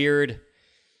just a weird.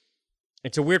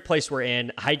 It's a weird place we're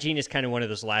in. Hygiene is kind of one of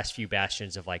those last few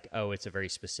bastions of like, oh, it's a very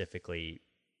specifically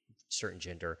certain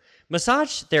gender.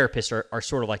 Massage therapists are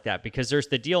sort of like that, because there's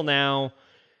the deal now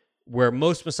where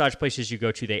most massage places you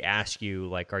go to, they ask you,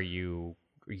 like, are you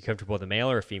comfortable with a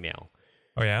male or a female?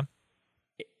 Oh, yeah?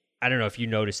 I don't know if you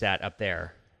notice that up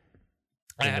there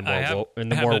in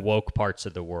the more woke parts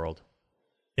of the world.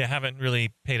 Yeah, I haven't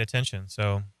really paid attention.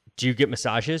 So, do you get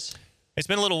massages? It's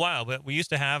been a little while, but we used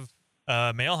to have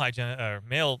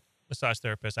male massage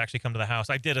therapist actually come to the house.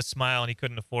 I did a smile, and he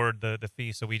couldn't afford the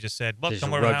fee, so we just said, "Look,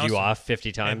 come over to the house." Rubbed you off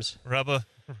 50 times. Rub us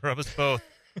both.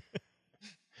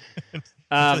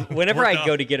 Whenever I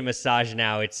go to get a massage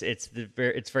now, it's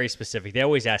very specific. They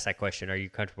always ask that question: are you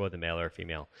comfortable with a male or a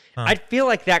female? I feel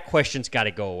like that question's got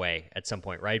to go away at some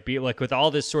point, right? Be like with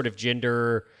all this sort of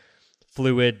gender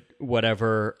fluid,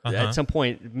 whatever. At some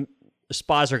point,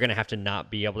 spas are going to have to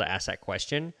not be able to ask that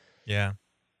question. Yeah.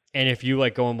 And if you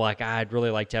like go and like, I'd really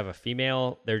like to have a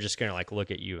female, they're just gonna like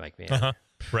look at you like, man,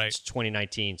 right? It's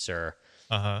 2019, sir.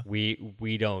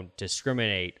 We don't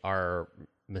discriminate our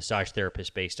massage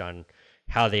therapists based on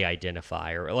how they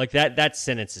identify, or like that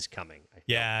sentence is coming.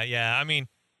 Yeah. I mean,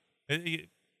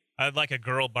 I'd like a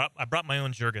girl, but I brought my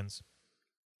own Jergens.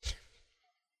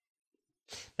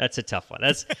 That's a tough one.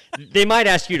 They might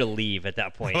ask you to leave at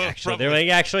that point. Actually, they're like,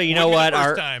 actually, you know what?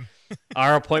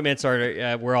 Our appointments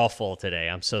are we're all full today.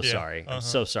 I'm so sorry. I'm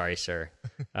so sorry, sir.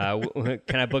 Can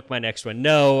I book my next one?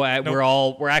 No,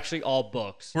 nope. We're actually all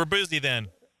booked. We're busy then.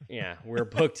 Yeah, we're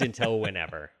booked until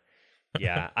whenever.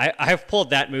 Yeah, I've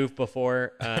pulled that move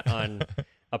before on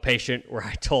a patient where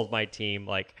I told my team,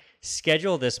 like,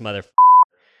 schedule this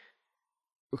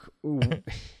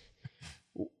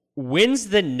when's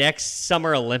the next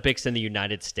Summer Olympics in the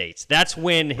United States? That's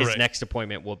when his next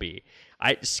appointment will be.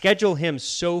 I schedule him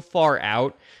so far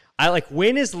out.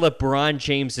 When is LeBron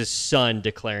James's son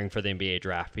declaring for the NBA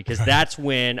draft? Because that's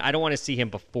when I don't want to see him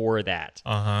before that.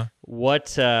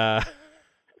 What I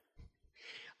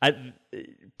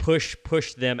push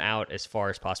them out as far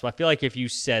as possible. I feel like if you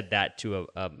said that to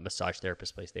a massage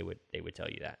therapist place, they would tell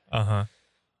you that.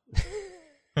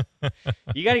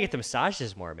 You got to get the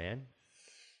massages more, man.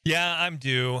 Yeah, I'm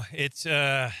due. It's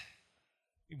when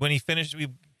we finished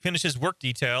his work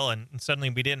detail, and suddenly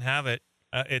we didn't have it.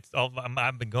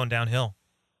 I've been going downhill,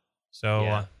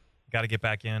 so got to get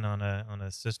back in on a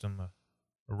system, a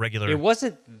regular. It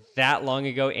wasn't that long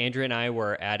ago. Andrew and I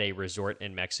were at a resort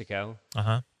in Mexico,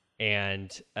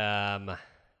 and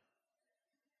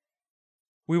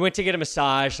we went to get a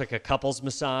massage, like a couples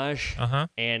massage,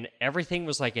 and everything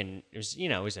was like it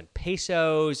was in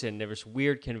pesos, and there was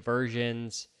weird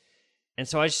conversions. And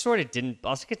so I just sort of didn't,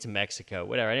 I'll get to Mexico,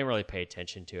 whatever. I didn't really pay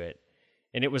attention to it.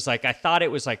 And it was like, I thought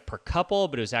it was like per couple,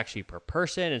 but it was actually per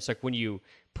person. And it's like when you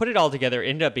put it all together, it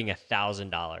ended up being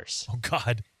 $1,000. Oh,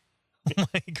 God. Oh,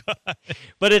 my God.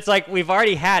 But it's like, we've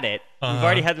already had it. We've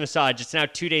already had the massage. It's now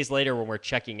 2 days later when we're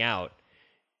checking out.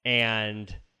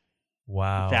 And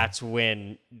wow, that's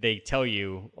when they tell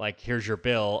you, like, here's your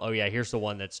bill. Oh, yeah, here's the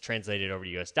one that's translated over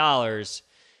to US dollars.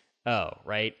 Oh,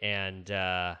 right. And,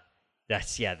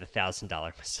 that's, the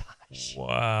 $1,000 massage.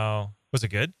 Wow. Was it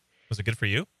good? Was it good for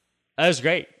you? It was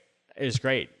great. It was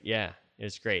great. Yeah, it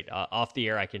was great. Off the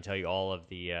air, I can tell you all of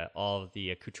the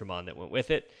accoutrement that went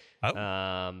with it. It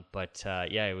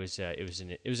was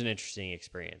an interesting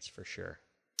experience for sure.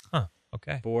 Huh.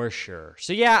 Okay. For sure.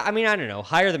 So yeah, I mean, I don't know.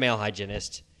 Hire the male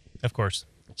hygienist. Of course.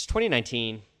 It's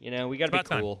 2019. We got to be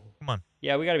cool. Time. Come on.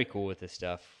 Yeah, we got to be cool with this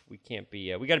stuff. We can't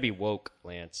be. We got to be woke,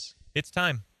 Lance. It's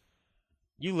time.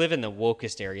 You live in the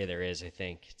wokest area there is, I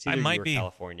think. It's either I might you or be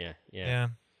California. Yeah.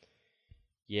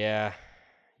 Yeah.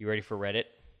 You ready for Reddit?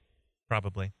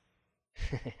 Probably.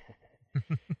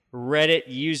 Reddit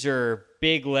user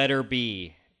Big Letter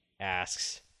B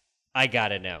asks, I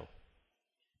gotta know.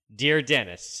 Dear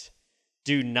dentists,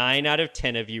 do 9 out of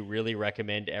 10 of you really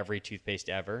recommend every toothpaste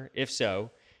ever? If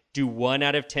so, do 1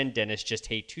 out of 10 dentists just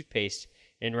hate toothpaste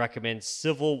and recommend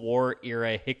Civil War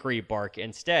era hickory bark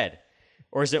instead?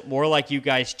 Or is it more like you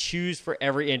guys choose for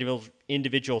every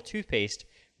individual toothpaste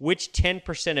which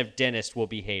 10% of dentists will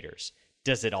be haters?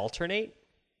 Does it alternate?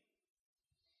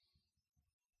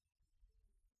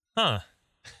 Huh.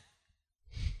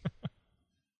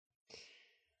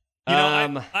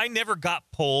 I never got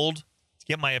polled to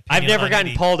get my opinion. I've never on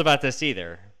gotten polled about this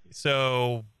either.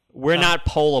 So we're not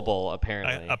pollable,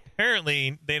 apparently.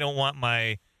 Apparently, they don't want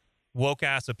my woke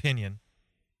ass opinion.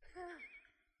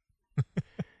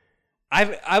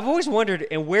 I've always wondered,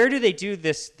 and where do they do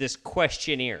this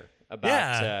questionnaire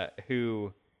about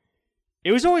who?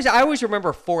 It was always, I always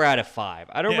remember 4 out of 5.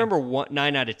 I don't remember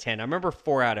 9 out of 10. I remember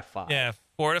 4 out of 5. Yeah,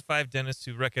 4 out of 5 dentists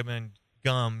who recommend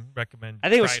gum recommend. I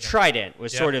think it was Trident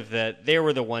was sort of they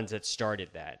were the ones that started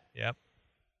that. Yep.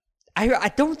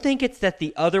 I don't think it's that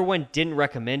the other one didn't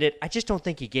recommend it. I just don't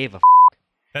think he gave a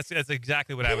That's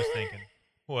exactly what I was thinking.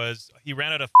 Was he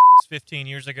ran out of 15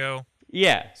 years ago?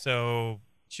 Yeah. So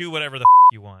chew whatever the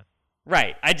you want.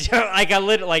 Right.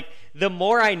 Like the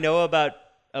more I know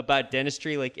about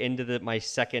dentistry, like into my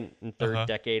second and third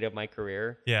decade of my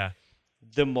career. Yeah.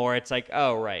 The more it's like,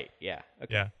 oh right, yeah,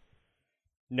 okay. Yeah.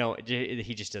 No,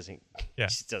 he just doesn't. Yeah.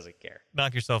 Just doesn't care.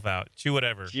 Knock yourself out. Chew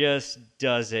whatever. Just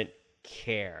doesn't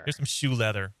care. Here's some shoe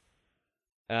leather.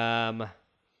 So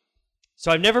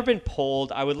I've never been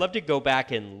polled. I would love to go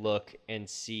back and look and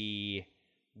see,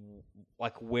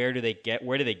 like, where do they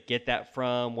get that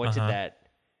from? What did that,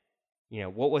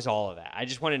 what was all of that? I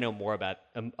just want to know more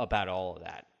about all of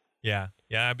that. Yeah,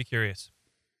 I'd be curious.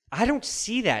 I don't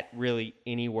see that really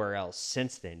anywhere else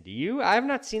since then. Do you? I have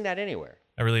not seen that anywhere.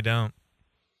 I really don't.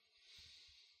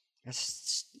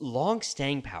 That's long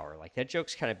staying power. Like, that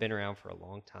joke's kind of been around for a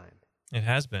long time. It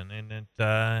has been, and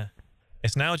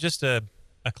it's now just a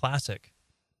classic.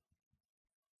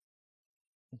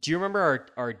 Do you remember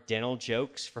our dental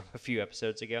jokes from a few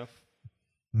episodes ago?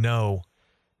 No.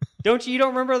 You don't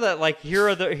remember that? Like, here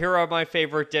are my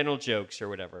favorite dental jokes or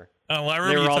whatever. Oh, well, I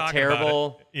remember they were you all talking terrible.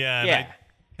 About it. Yeah. Yeah.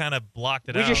 I kind of blocked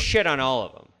it out. We just shit on all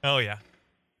of them. Oh yeah.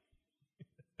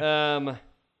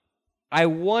 I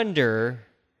wonder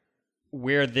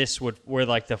where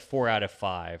like the 4 out of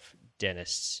 5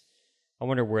 dentists. I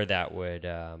wonder where that would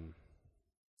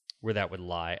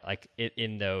lie, like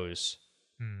in those.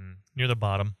 Near the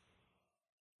bottom.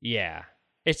 Yeah,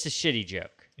 it's a shitty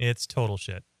joke. It's total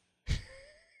shit.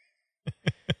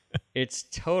 It's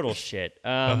total shit.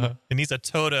 It needs a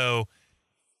Toto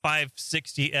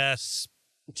 560S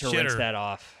to shitter. rinse that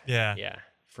off. Yeah,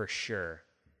 for sure.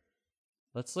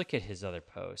 Let's look at his other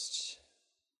posts.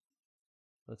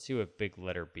 Let's see what Big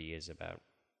Letter B is about.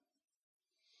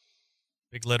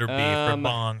 Big Letter B for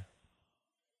bong.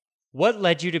 What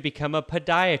led you to become a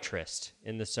podiatrist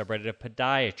in the subreddit of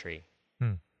podiatry?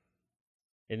 In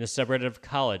the subreddit of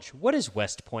college, what is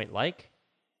West Point like?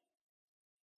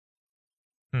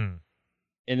 In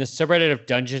the subreddit of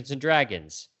Dungeons and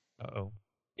Dragons. Uh-oh.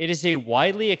 It is a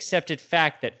widely accepted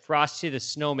fact that Frosty the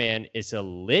Snowman is a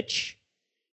lich.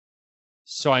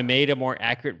 So I made a more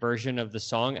accurate version of the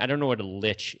song. I don't know what a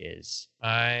lich is.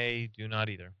 I do not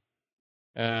either.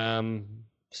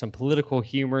 Some political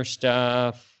humor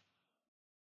stuff.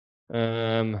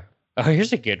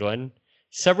 Here's a good one.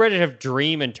 Subreddit of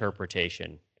dream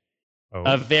interpretation. Oh.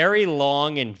 A very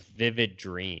long and vivid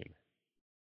dream.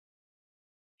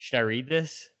 Should I read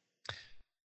this?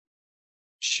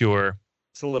 Sure.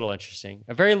 It's a little interesting.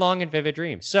 A very long and vivid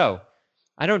dream. So,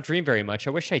 I don't dream very much. I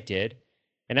wish I did.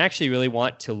 And I actually really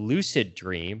want to lucid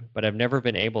dream, but I've never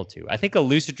been able to. I think a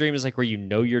lucid dream is like where you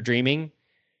know you're dreaming,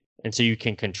 and so you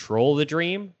can control the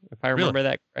dream, if I remember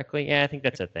that correctly. Yeah, I think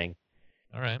that's a thing.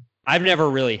 All right. I've never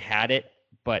really had it,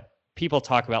 but people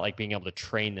talk about like being able to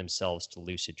train themselves to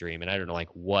lucid dream, and I don't know like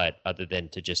what other than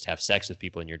to just have sex with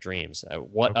people in your dreams.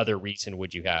 What other reason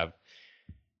would you have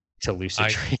to lucid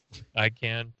dream? I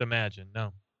can't imagine.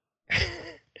 No.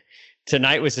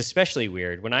 Tonight was especially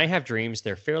weird. When I have dreams,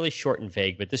 they're fairly short and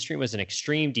vague, but this dream was in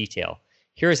extreme detail.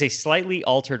 Here is a slightly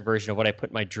altered version of what I put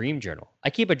in my dream journal.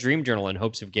 I keep a dream journal in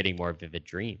hopes of getting more vivid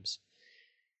dreams.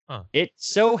 It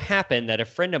so happened that a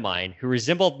friend of mine who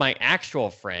resembled my actual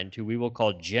friend, who we will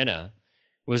call Jenna,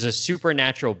 was a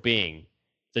supernatural being,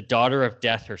 the daughter of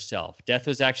Death herself. Death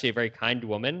was actually a very kind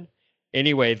woman.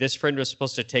 Anyway, this friend was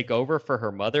supposed to take over for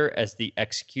her mother as the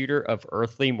executor of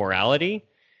earthly mortality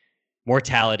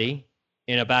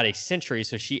in about a century.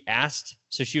 So she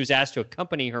was asked to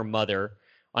accompany her mother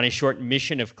on a short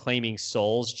mission of claiming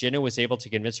souls. Jenna was able to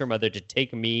convince her mother to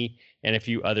take me and a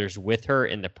few others with her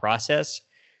in the process,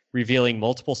 revealing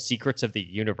multiple secrets of the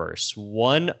universe.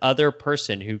 One other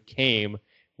person who came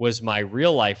was my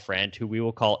real life friend, who we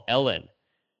will call Ellen.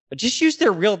 But just use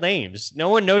their real names. No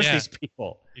one knows these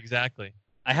people. Exactly.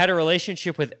 I had a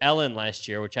relationship with Ellen last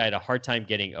year, which I had a hard time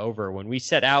getting over. When we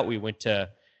set out, we went to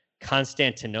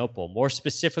Constantinople. More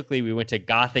specifically, we went to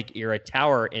Gothic-era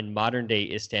tower in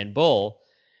modern-day Istanbul.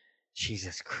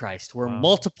 Jesus Christ, where Wow.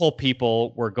 multiple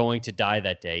people were going to die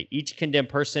that day. Each condemned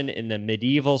person in the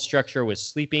medieval structure was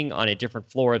sleeping on a different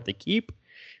floor of the keep.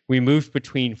 We moved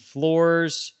between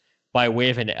floors by way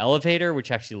of an elevator,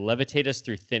 which actually levitated us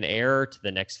through thin air to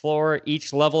the next floor.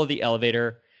 Each level of the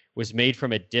elevator was made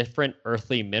from a different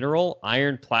earthly mineral,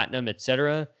 iron, platinum,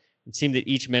 etc. It seemed that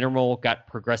each mineral got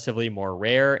progressively more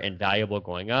rare and valuable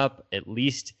going up, at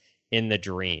least in the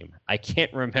dream. I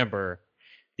can't remember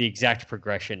the exact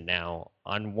progression now.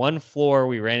 On one floor,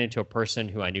 we ran into a person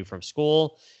who I knew from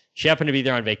school. She happened to be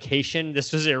there on vacation.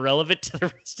 This was irrelevant to the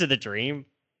rest of the dream.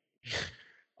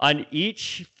 On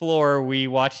each floor, we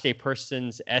watched a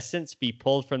person's essence be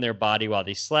pulled from their body while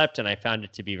they slept, and I found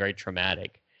it to be very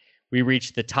traumatic. We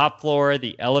reached the top floor.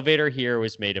 The elevator here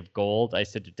was made of gold. I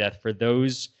said to Death, for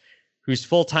those whose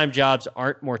full-time jobs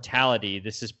aren't mortality,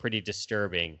 this is pretty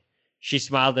disturbing. She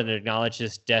smiled and acknowledged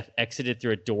this. Death exited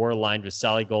through a door lined with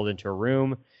solid gold into a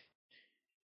room.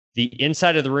 The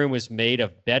inside of the room was made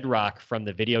of bedrock from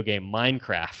the video game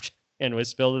Minecraft and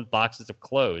was filled with boxes of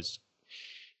clothes.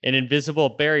 An invisible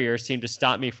barrier seemed to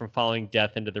stop me from following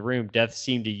Death into the room. Death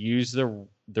seemed to use the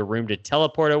room to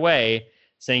teleport away,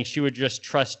 saying she would just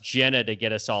trust Jenna to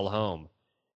get us all home.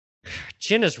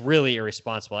 Jenna's really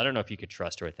irresponsible. I don't know if you could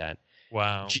trust her with that.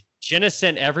 Wow. Jenna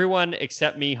sent everyone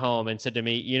except me home and said to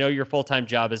me, you know, your full-time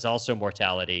job is also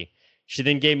mortality. She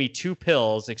then gave me 2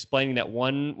 pills, explaining that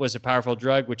one was a powerful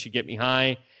drug, which would get me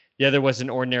high. The other was an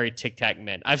ordinary Tic Tac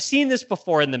mint. I've seen this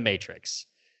before in The Matrix.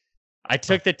 I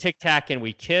took the Tic Tac and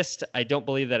we kissed. I don't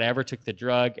believe that I ever took the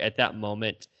drug. At that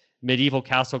moment, medieval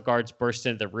castle guards burst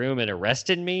into the room and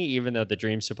arrested me, even though the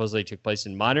dream supposedly took place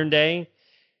in modern day.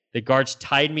 The guards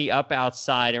tied me up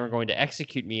outside and were going to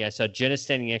execute me. I saw Jenna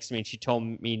standing next to me, and she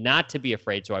told me not to be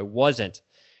afraid, so I wasn't.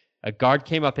 A guard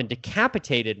came up and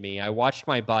decapitated me. I watched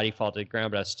my body fall to the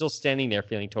ground, but I was still standing there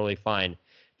feeling totally fine.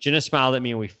 Jenna smiled at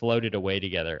me, and we floated away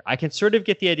together. I can sort of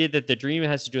get the idea that the dream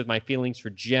has to do with my feelings for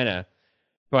Jenna,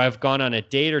 who I've gone on a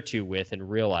date or two with in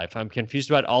real life. I'm confused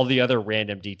about all the other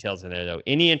random details in there, though.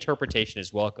 Any interpretation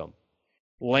is welcome.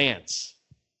 Lance,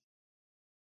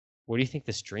 what do you think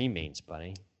this dream means,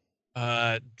 buddy?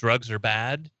 Drugs are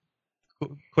bad.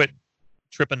 Quit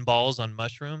tripping balls on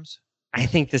mushrooms. I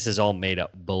think this is all made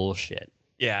up bullshit.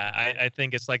 Yeah, I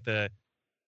think it's like the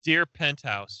Dear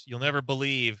Penthouse. You'll never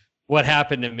believe what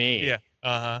happened to me. Yeah.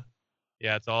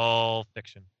 Yeah, it's all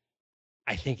fiction.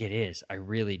 I think it is. I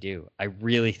really do. I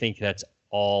really think that's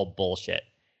all bullshit.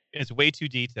 It's way too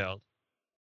detailed.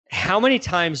 How many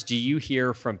times do you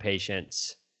hear from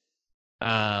patients,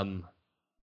 oh,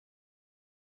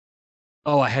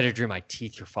 I had a dream my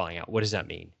teeth were falling out. What does that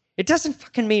mean? It doesn't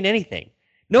fucking mean anything.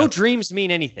 No dreams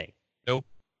mean anything. Nope.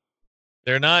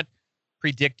 They're not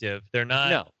predictive. They're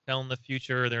not telling the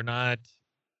future. They're not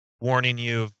warning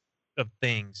you of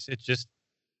things. It's just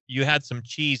you had some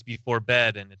cheese before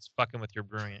bed and it's fucking with your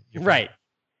brain. Right.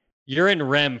 You're in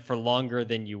REM for longer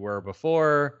than you were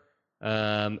before.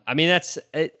 I mean, it's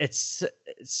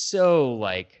so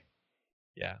like,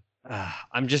 yeah.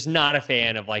 I'm just not a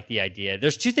fan of like the idea.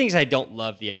 There's 2 things I don't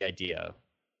love the idea of.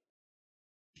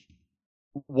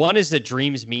 One is the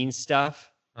dreams mean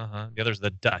stuff. The other's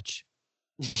the Dutch.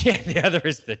 Yeah, the other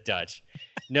is the Dutch.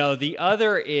 No, the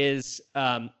other is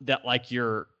that like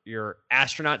your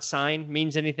astronaut sign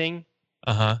means anything.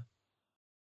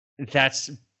 That's.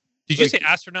 Did you say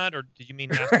astronaut or did you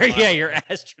mean astrological? Yeah, your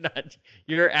astronaut,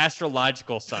 your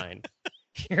astrological sign.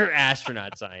 Your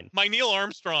astronaut sign. My Neil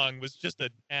Armstrong was just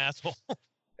an asshole.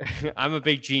 I'm a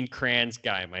big Gene Kranz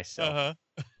guy myself.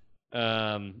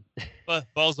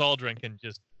 Buzz Aldrin can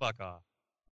just fuck off.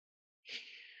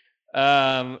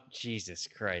 Jesus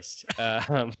Christ.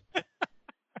 Yeah,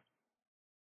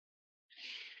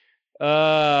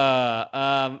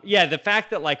 the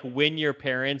fact that like when your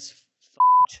parents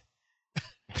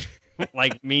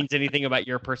like means anything about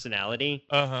your personality.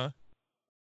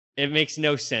 It makes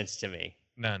no sense to me.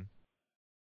 None.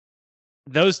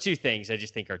 Those 2 things I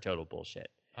just think are total bullshit.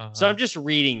 So I'm just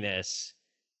reading this,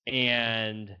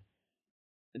 and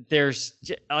there's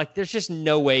just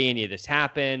no way any of this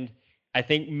happened. I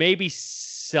think maybe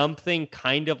something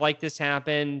kind of like this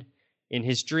happened in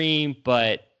his dream,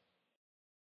 but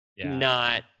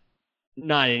not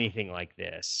anything like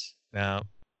this. No.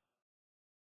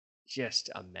 Just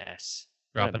a mess.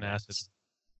 Dropping acid.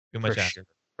 Too much acid. Sure.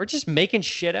 Or just making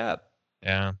shit up.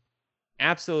 Yeah.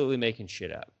 Absolutely making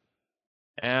shit up.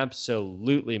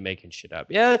 Absolutely making shit up.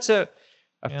 Yeah, it's a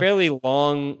fairly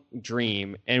long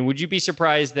dream. And would you be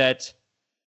surprised that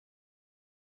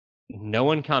no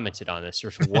one commented on this?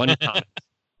 There's one comment.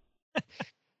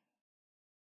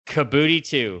 Kabuti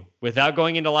 2. Without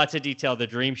going into lots of detail, the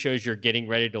dream shows you're getting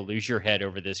ready to lose your head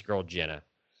over this girl, Jenna.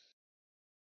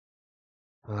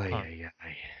 Oh, yeah.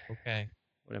 Okay.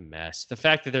 What a mess. The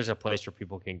fact that there's a place where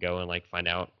people can go and like find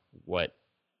out what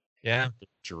the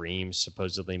dreams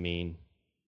supposedly mean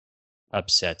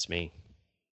upsets me.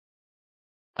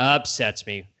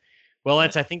 Well,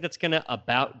 Lance, I think that's going to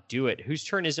about do it. Whose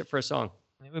turn is it for a song?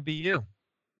 It would be you.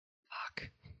 Fuck.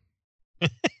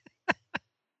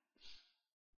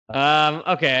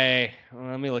 Okay.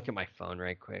 Well, let me look at my phone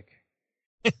right quick.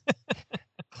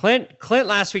 Clint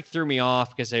last week threw me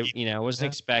off because I wasn't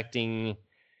expecting.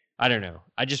 I don't know.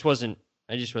 I just wasn't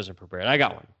prepared. I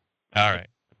got one. All right.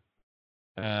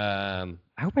 I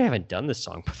hope I haven't done this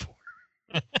song before.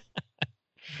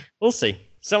 We'll see.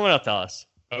 Someone will tell us.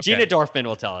 Okay. Gina Dorfman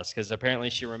will tell us because apparently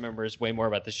she remembers way more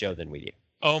about the show than we do.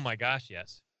 Oh my gosh,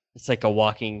 yes. It's like a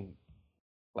walking,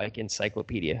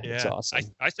 encyclopedia. Yeah. It's awesome.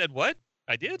 I said what?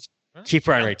 I did? Keep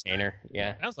her on retainer.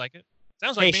 Yeah. Sounds like it.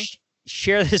 Sounds like me.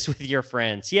 Share this with your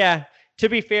friends. Yeah. To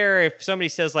be fair, if somebody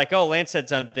says like, "Oh, Lance said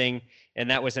something," and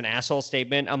that was an asshole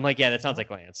statement, I'm like, "Yeah, that sounds like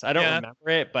Lance." I don't remember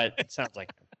it, but it sounds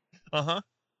like him.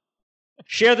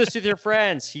 Share this with your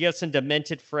friends. You got some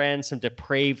demented friends, some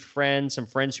depraved friends, some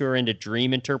friends who are into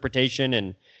dream interpretation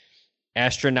and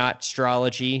astronaut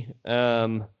astrology.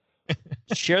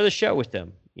 Share the show with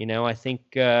them. I think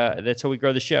that's how we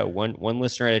grow the show, one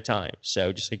listener at a time.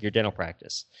 So just like your dental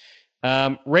practice.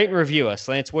 Rate and review us.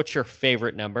 Lance, what's your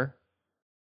favorite number?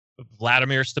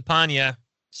 Vladimir Stepania.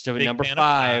 So number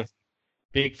 5.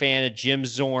 Big fan of Jim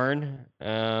Zorn.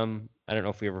 I don't know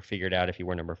if we ever figured out if he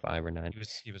were number 5 or not.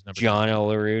 He was number John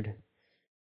Olerud.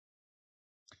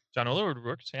 John Olerud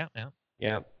works.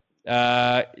 Yeah.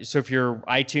 So if you're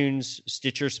iTunes,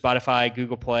 Stitcher, Spotify,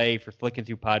 Google Play, if you're flicking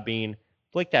through Podbean,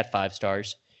 flick that 5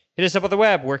 stars. Hit us up on the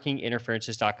web,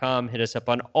 workinginterferences.com. Hit us up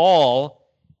on all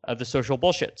of the social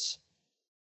bullshits.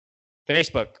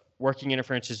 Facebook, Working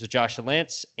Interferences with Josh and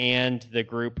Lance, and the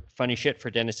group Funny Shit for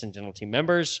dentists and dental team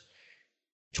members.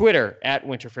 Twitter,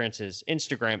 @Winterferences.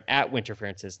 Instagram,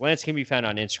 @Winterferences. Lance can be found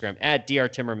on Instagram,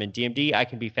 @DrTimmermanDMD. I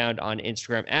can be found on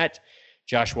Instagram,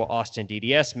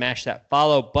 @JoshuaAustinDDS. Mash that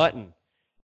follow button.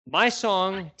 My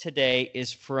song today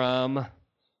is from...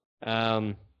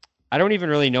 I don't even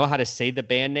really know how to say the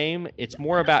band name. It's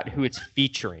more about who it's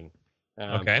featuring.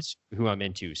 Who I'm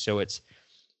into. So it's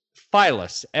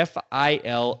Philous,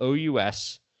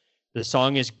 Filous. The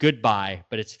song is Goodbye,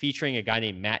 but it's featuring a guy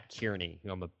named Matt Kearney,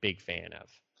 who I'm a big fan of.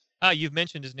 You've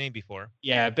mentioned his name before.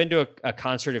 Yeah, I've been to a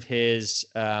concert of his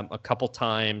a couple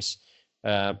times.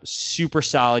 Super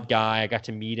solid guy. I got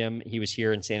to meet him. He was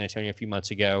here in San Antonio a few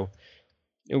months ago.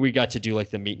 And we got to do like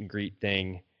the meet and greet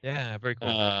thing. Yeah, very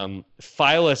cool.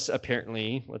 Philous,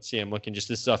 apparently, let's see, I'm looking just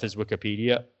this off his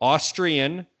Wikipedia.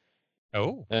 Austrian.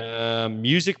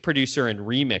 Music producer and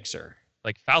remixer.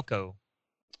 Like Falco.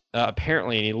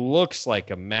 Apparently, and he looks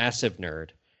like a massive nerd.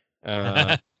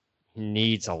 He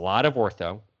needs a lot of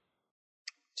ortho.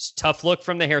 Just tough look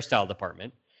from the hairstyle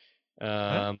department.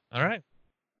 All right.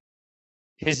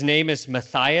 His name is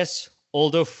Matthias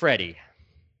Oldofreddy.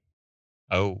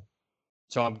 Oh.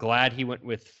 So I'm glad he went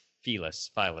with Philous.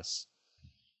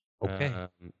 Okay.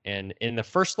 And in the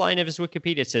first line of his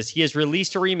Wikipedia, it says he has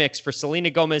released a remix for Selena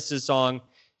Gomez's song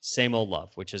Same Old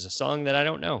Love, which is a song that I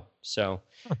don't know. So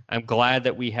I'm glad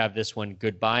that we have this one,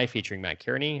 Goodbye, featuring Matt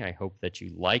Kearney. I hope that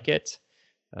you like it.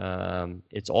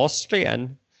 It's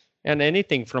Austrian, and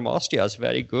anything from Austria is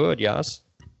very good, yes.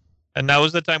 And now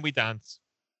is the time we dance.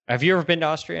 Have you ever been to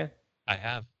Austria? I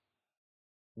have.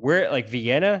 Where, like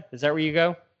Vienna? Is that where you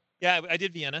go? Yeah, I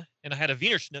did Vienna, and I had a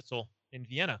Wiener Schnitzel in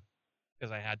Vienna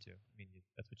because I had to. I mean,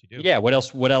 that's what you do. Yeah, what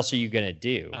else are you going to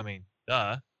do? I mean,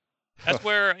 duh. That's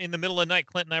where in the middle of the night,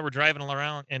 Clint and I were driving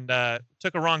around and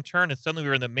took a wrong turn, and suddenly we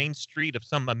were in the main street of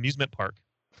some amusement park.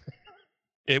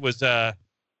 It was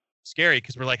scary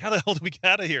because we're like, how the hell did we get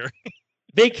out of here?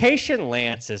 Vacation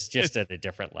Lance is just at a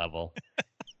different level.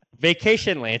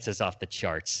 Vacation Lance is off the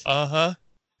charts. Uh-huh.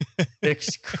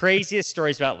 The craziest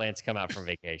stories about Lance come out from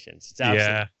vacations. It's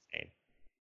absolutely insane.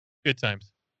 Good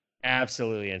times.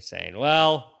 Absolutely insane.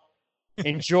 Well,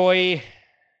 enjoy...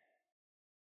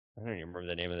 I don't even remember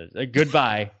the name of this.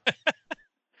 Goodbye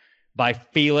by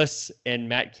Philous and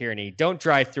Matt Kearney. Don't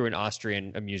drive through an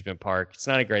Austrian amusement park. It's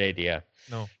not a great idea.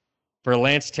 No. For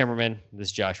Lance Timmerman, this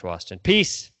is Josh Austin.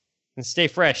 Peace and stay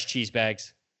fresh, cheese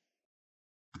bags.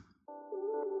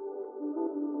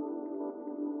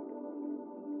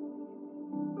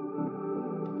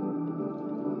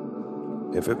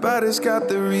 Everybody's got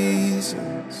the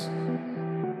reasons.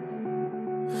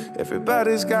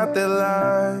 Everybody's got their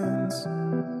lines.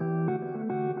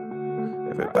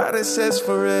 Everybody says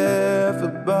forever,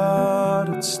 but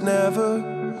it's never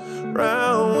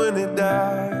round when it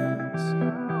dies.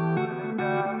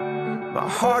 My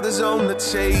heart is on the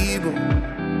table.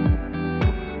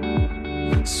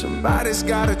 Somebody's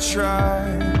gotta try.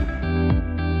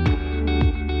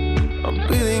 I'm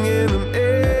breathing in, I'm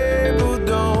able,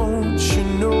 don't you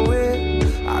know it?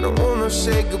 I don't wanna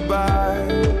say goodbye.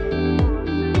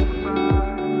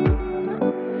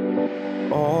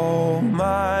 All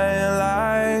my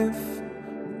life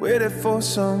waited for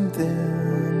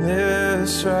something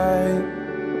this right.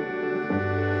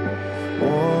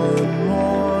 One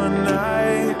more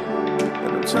night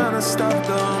and I'm trying to stop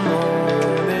the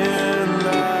morning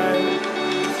light.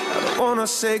 I don't wanna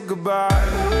say goodbye.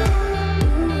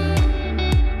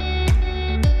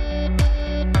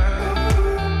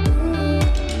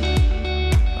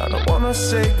 I don't wanna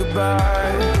say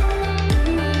goodbye.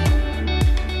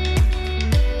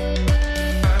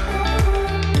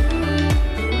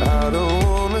 I don't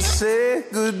wanna say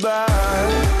goodbye.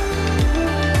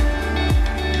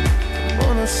 I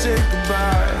wanna say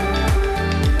goodbye.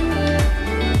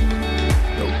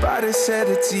 Nobody said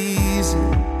it's easy.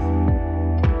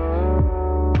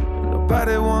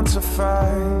 Nobody wants to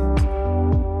fight.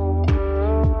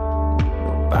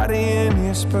 Nobody in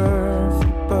here's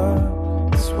perfect, but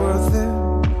it's worth it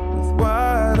with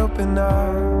wide open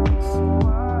eyes.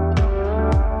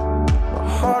 My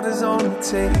heart is on the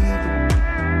table.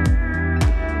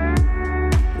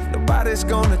 Nobody's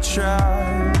gonna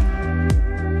try.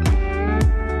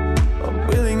 I'm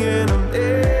willing and I'm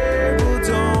able,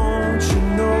 don't you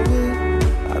know it?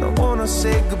 I don't wanna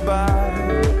say goodbye.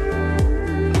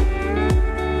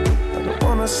 I don't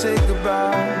wanna say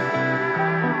goodbye.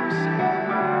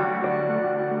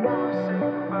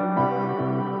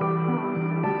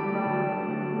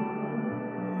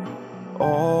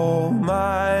 All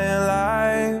my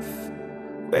life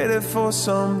waited for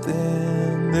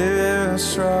something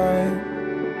this right.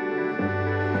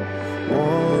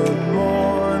 One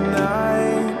more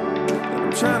night and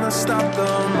I'm trying to stop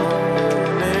the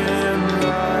morning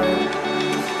light.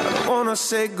 I don't wanna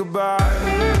say goodbye.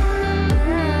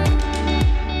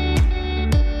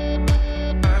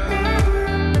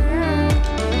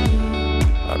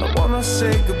 I don't wanna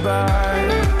say goodbye.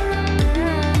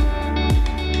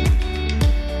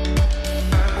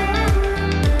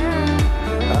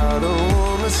 I don't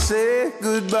wanna say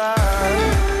goodbye.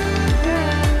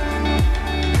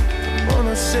 I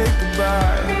wanna say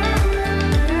goodbye.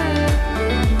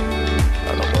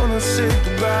 I don't wanna say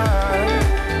goodbye.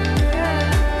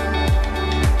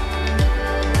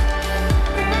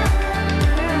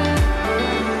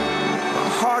 My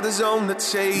heart is on the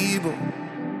table.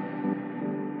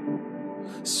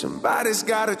 Somebody's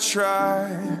gotta try.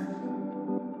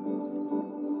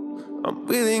 I'm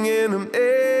willing and I'm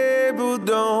able,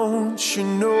 don't you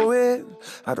know it?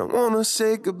 I don't wanna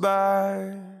say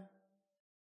goodbye.